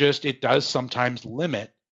 It's just, it does sometimes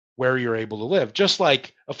limit where you're able to live, just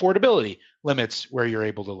like affordability limits where you're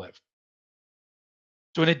able to live.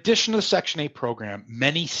 So in addition to the Section 8 program,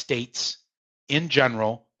 many states in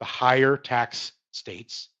general, the higher tax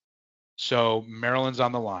states, so Maryland's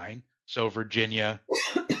on the line, so Virginia,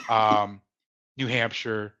 New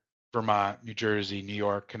Hampshire, Vermont, New Jersey, New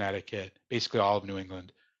York, Connecticut, basically all of New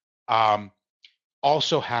England,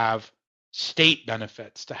 also have state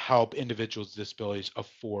benefits to help individuals with disabilities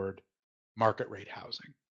afford market rate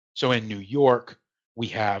housing. So in New York, we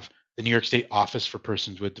have the New York State Office for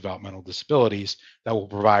Persons with Developmental Disabilities that will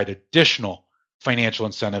provide additional financial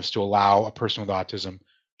incentives to allow a person with autism,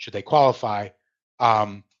 should they qualify,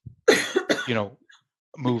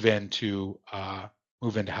 move into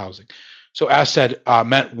housing. So as said,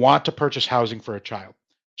 want to purchase housing for a child.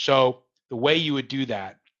 So the way you would do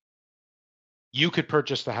that, you could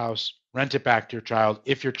purchase the house, rent it back to your child.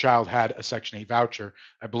 If your child had a Section 8 voucher,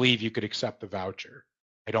 I believe you could accept the voucher.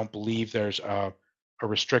 I don't believe there's a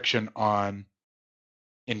restriction in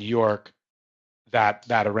New York that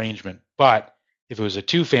arrangement. But if it was a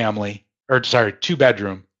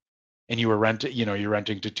 2-bedroom, and you were you're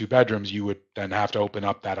renting to 2 bedrooms, you would then have to open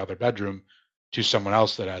up that other bedroom to someone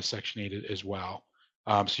else that has Section 8 as well.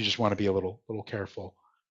 So you just want to be a little careful.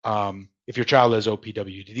 If your child has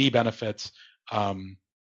OPWDD benefits,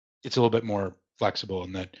 it's a little bit more flexible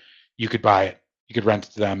in that you could buy it, you could rent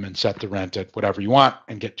it to them and set the rent at whatever you want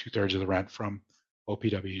and get 2/3 of the rent from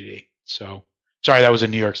OPWDD. So sorry, that was a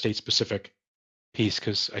New York State specific piece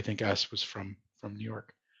because I think S was from New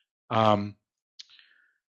York. Right,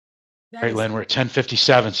 Lynn, we're at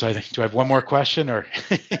 10:57. So I think, do I have one more question or?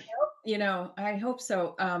 I hope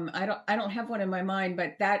so. I don't have one in my mind,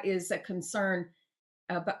 but that is a concern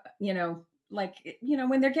about, like,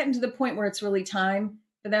 when they're getting to the point where it's really time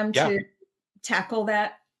for them Yeah. to tackle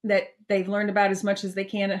that they've learned about as much as they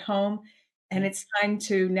can at home. And it's time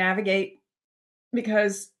to navigate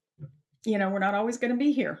because, we're not always going to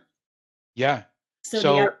be here. Yeah. So the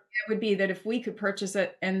idea would be that if we could purchase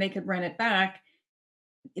it and they could rent it back,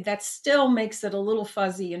 that still makes it a little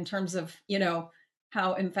fuzzy in terms of,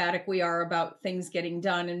 how emphatic we are about things getting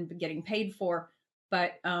done and getting paid for.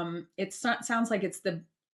 But it sounds like it's the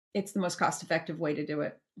most cost effective way to do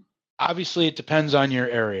it. Obviously, it depends on your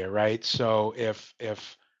area, right? So if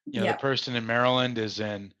the person in Maryland is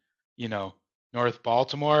in, North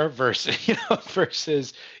Baltimore versus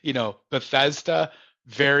Bethesda,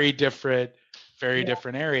 very different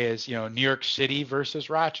areas. New York City versus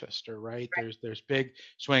Rochester, right? There's big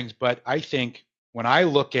swings, but I think when I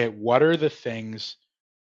look at what are the things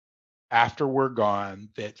after we're gone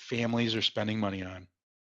that families are spending money on,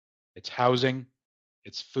 it's housing,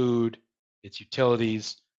 it's food, it's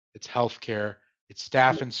utilities, it's healthcare, it's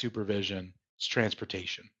staff and supervision, it's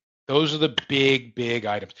transportation. Those are the big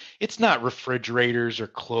items. It's not refrigerators or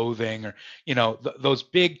clothing or, those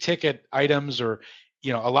big ticket items or, a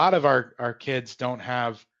lot of our kids don't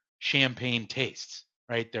have champagne tastes,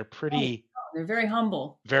 right? They're they're very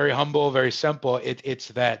humble, very simple. It's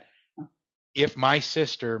that if my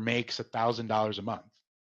sister makes $1,000 a month,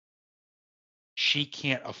 she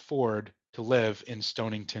can't afford to live in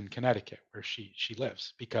Stonington, Connecticut, where she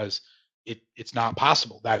lives, because it's not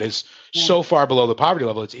possible. That is so far below the poverty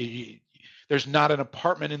level. There's not an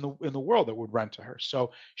apartment in the world that would rent to her.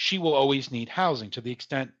 So she will always need housing. To the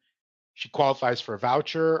extent she qualifies for a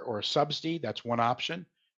voucher or a subsidy, that's one option.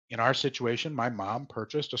 In our situation, my mom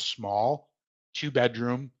purchased a small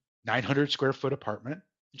 2-bedroom, 900 square foot apartment,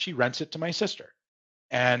 and she rents it to my sister.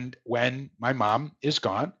 And when my mom is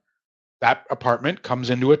gone, that apartment comes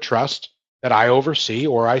into a trust that I oversee,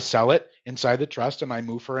 or I sell it inside the trust and I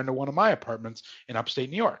move her into one of my apartments in upstate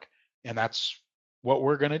New York. And that's what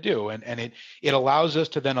we're going to do. And it allows us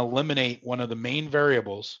to then eliminate one of the main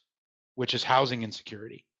variables, which is housing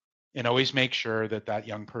insecurity, and always make sure that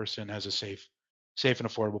young person has a safe and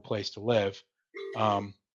affordable place to live.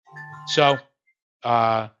 So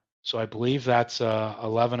I believe that's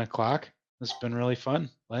 11 o'clock. It's been really fun,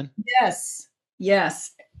 Lynn.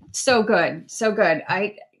 Yes. So good.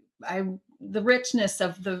 The richness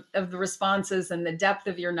of the responses and the depth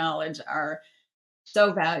of your knowledge are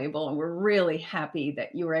so valuable, and we're really happy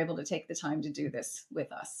that you were able to take the time to do this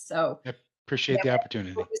with us. So I appreciate the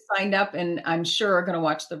opportunity. Signed up, and I'm sure are going to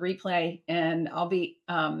watch the replay, and I'll be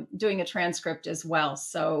doing a transcript as well,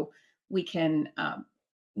 so we can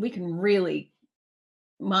really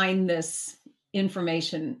mine this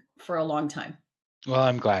information for a long time. Well,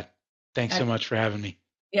 I'm glad. Thanks so much for having me.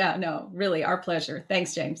 Yeah, no, really, our pleasure.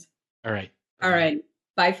 Thanks, James. All right. All right.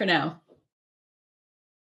 Bye for now.